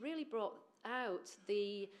 that she really brought out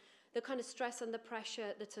the kind of stress and the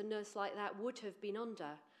pressure that a nurse like that would have been under.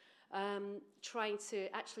 Trying to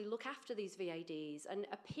actually look after these VADs and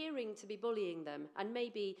appearing to be bullying them, and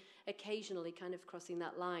maybe occasionally kind of crossing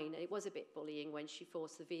that line. It was a bit bullying when she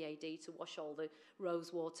forced the VAD to wash all the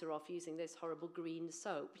rose water off using this horrible green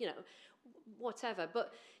soap, you know, whatever.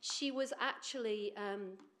 But she was actually,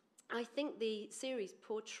 I think the series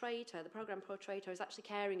portrayed her, the programme portrayed her as actually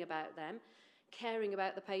caring about them, caring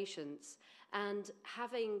about the patients, and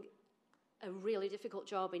having a really difficult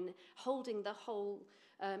job in holding the whole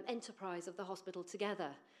enterprise of the hospital together,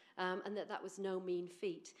 and that was no mean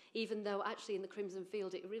feat, even though actually in the Crimson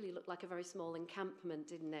Field it really looked like a very small encampment,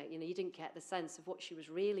 didn't it? You know, you didn't get the sense of what she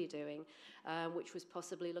was really doing, which was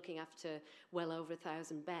possibly looking after well over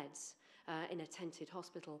 1,000 beds in a tented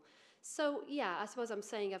hospital. So yeah, I suppose I'm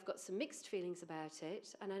saying I've got some mixed feelings about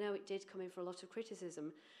it, and I know it did come in for a lot of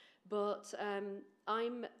criticism, but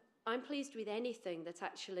I'm pleased with anything that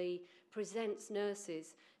actually presents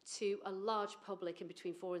nurses to a large public, and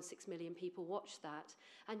between 4 and 6 million people watch that,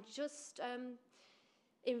 and just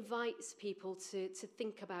invites people to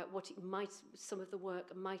think about what some of the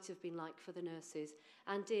work might have been like for the nurses.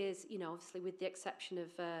 And is, you know, obviously with the exception of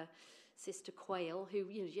Sister Quayle, who,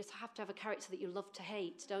 you know, you just have to have a character that you love to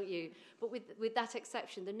hate, don't you? But with that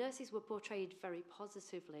exception, the nurses were portrayed very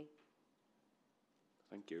positively.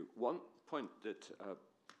 Thank you. One point that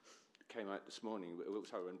came out this morning,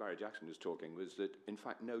 sorry, when Barry Jackson was talking, was that, in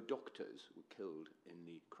fact, no doctors were killed in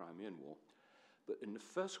the Crimean War. But in the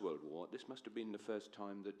First World War, this must have been the first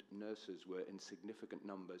time that nurses were in significant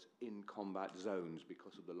numbers in combat zones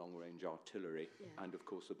because of the long-range artillery and, of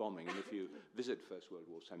course, the bombing. And if you visit First World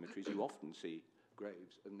War cemeteries, you often see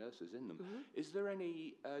graves of nurses in them. Mm-hmm. Is there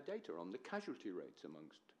any data on the casualty rates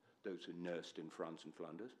amongst those who nursed in France and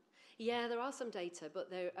Flanders? Yeah, there are some data, but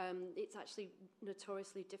it's actually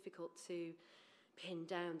notoriously difficult to pin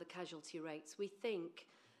down the casualty rates. We think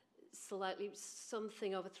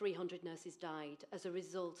something over 300 nurses died as a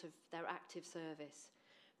result of their active service.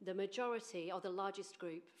 The majority, or the largest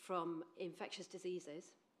group, from infectious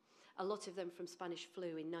diseases, a lot of them from Spanish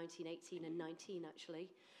flu in 1918 and 19, actually.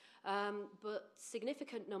 But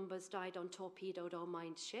significant numbers died on torpedoed or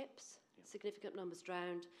mined ships. Significant numbers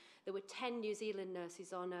drowned. There were 10 New Zealand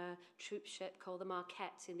nurses on a troop ship called the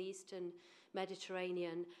Marquette in the Eastern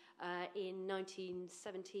Mediterranean in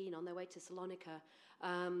 1917 on their way to Salonika.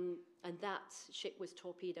 And that ship was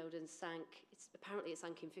torpedoed and sank. Apparently it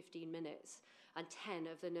sank in 15 minutes, and 10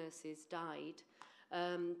 of the nurses died.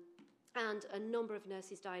 And a number of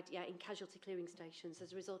nurses died, in casualty clearing stations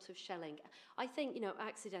as a result of shelling. I think,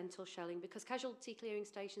 accidental shelling, because casualty clearing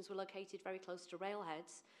stations were located very close to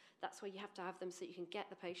railheads. That's where you have to have them so you can get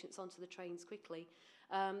the patients onto the trains quickly.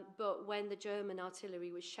 But when the German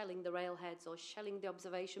artillery was shelling the railheads or shelling the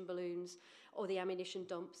observation balloons or the ammunition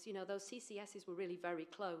dumps, you know, those CCSs were really very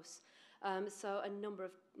close. So a number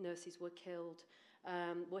of nurses were killed,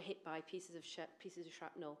 were hit by pieces of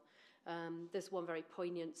shrapnel. There's one very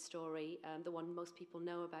poignant story. The one most people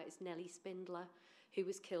know about is Nellie Spindler, who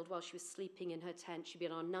was killed while she was sleeping in her tent. She'd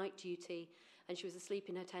been on night duty, and she was asleep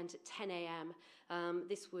in her tent at 10 a.m.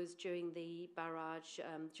 This was during the barrage,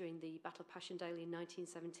 during the Battle of Passchendaele in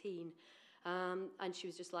 1917. And she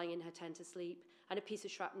was just lying in her tent asleep, and a piece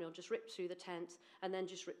of shrapnel just ripped through the tent and then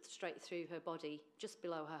just ripped straight through her body, just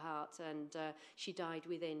below her heart, and she died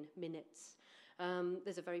within minutes.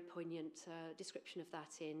 There's a very poignant description of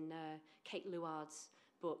that in Kate Luard's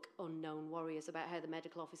book, Unknown Warriors, about how the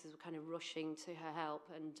medical officers were kind of rushing to her help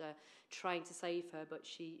and trying to save her, but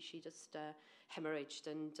she just hemorrhaged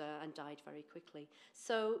and died very quickly.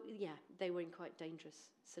 So, yeah, they were in quite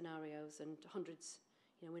dangerous scenarios, and hundreds,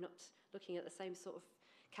 you know, we're not looking at the same sort of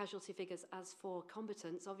casualty figures as for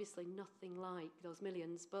combatants, obviously nothing like those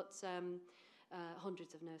millions, but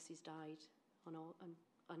hundreds of nurses died on all, and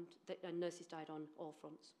nurses died on all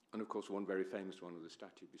fronts. And of course, one very famous one with the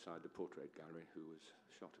statue beside the portrait gallery who was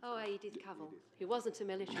shot. Oh, Edith Cavell, who wasn't a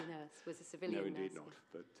military nurse, was a civilian nurse. No, indeed not,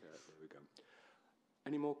 but there we go.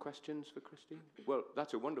 Any more questions for Christine? Well,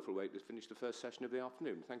 that's a wonderful way to finish the first session of the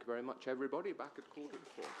afternoon. Thank you very much, everybody. Back at 3:45.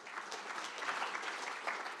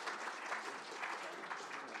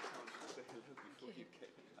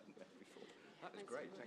 That was great. Thank you.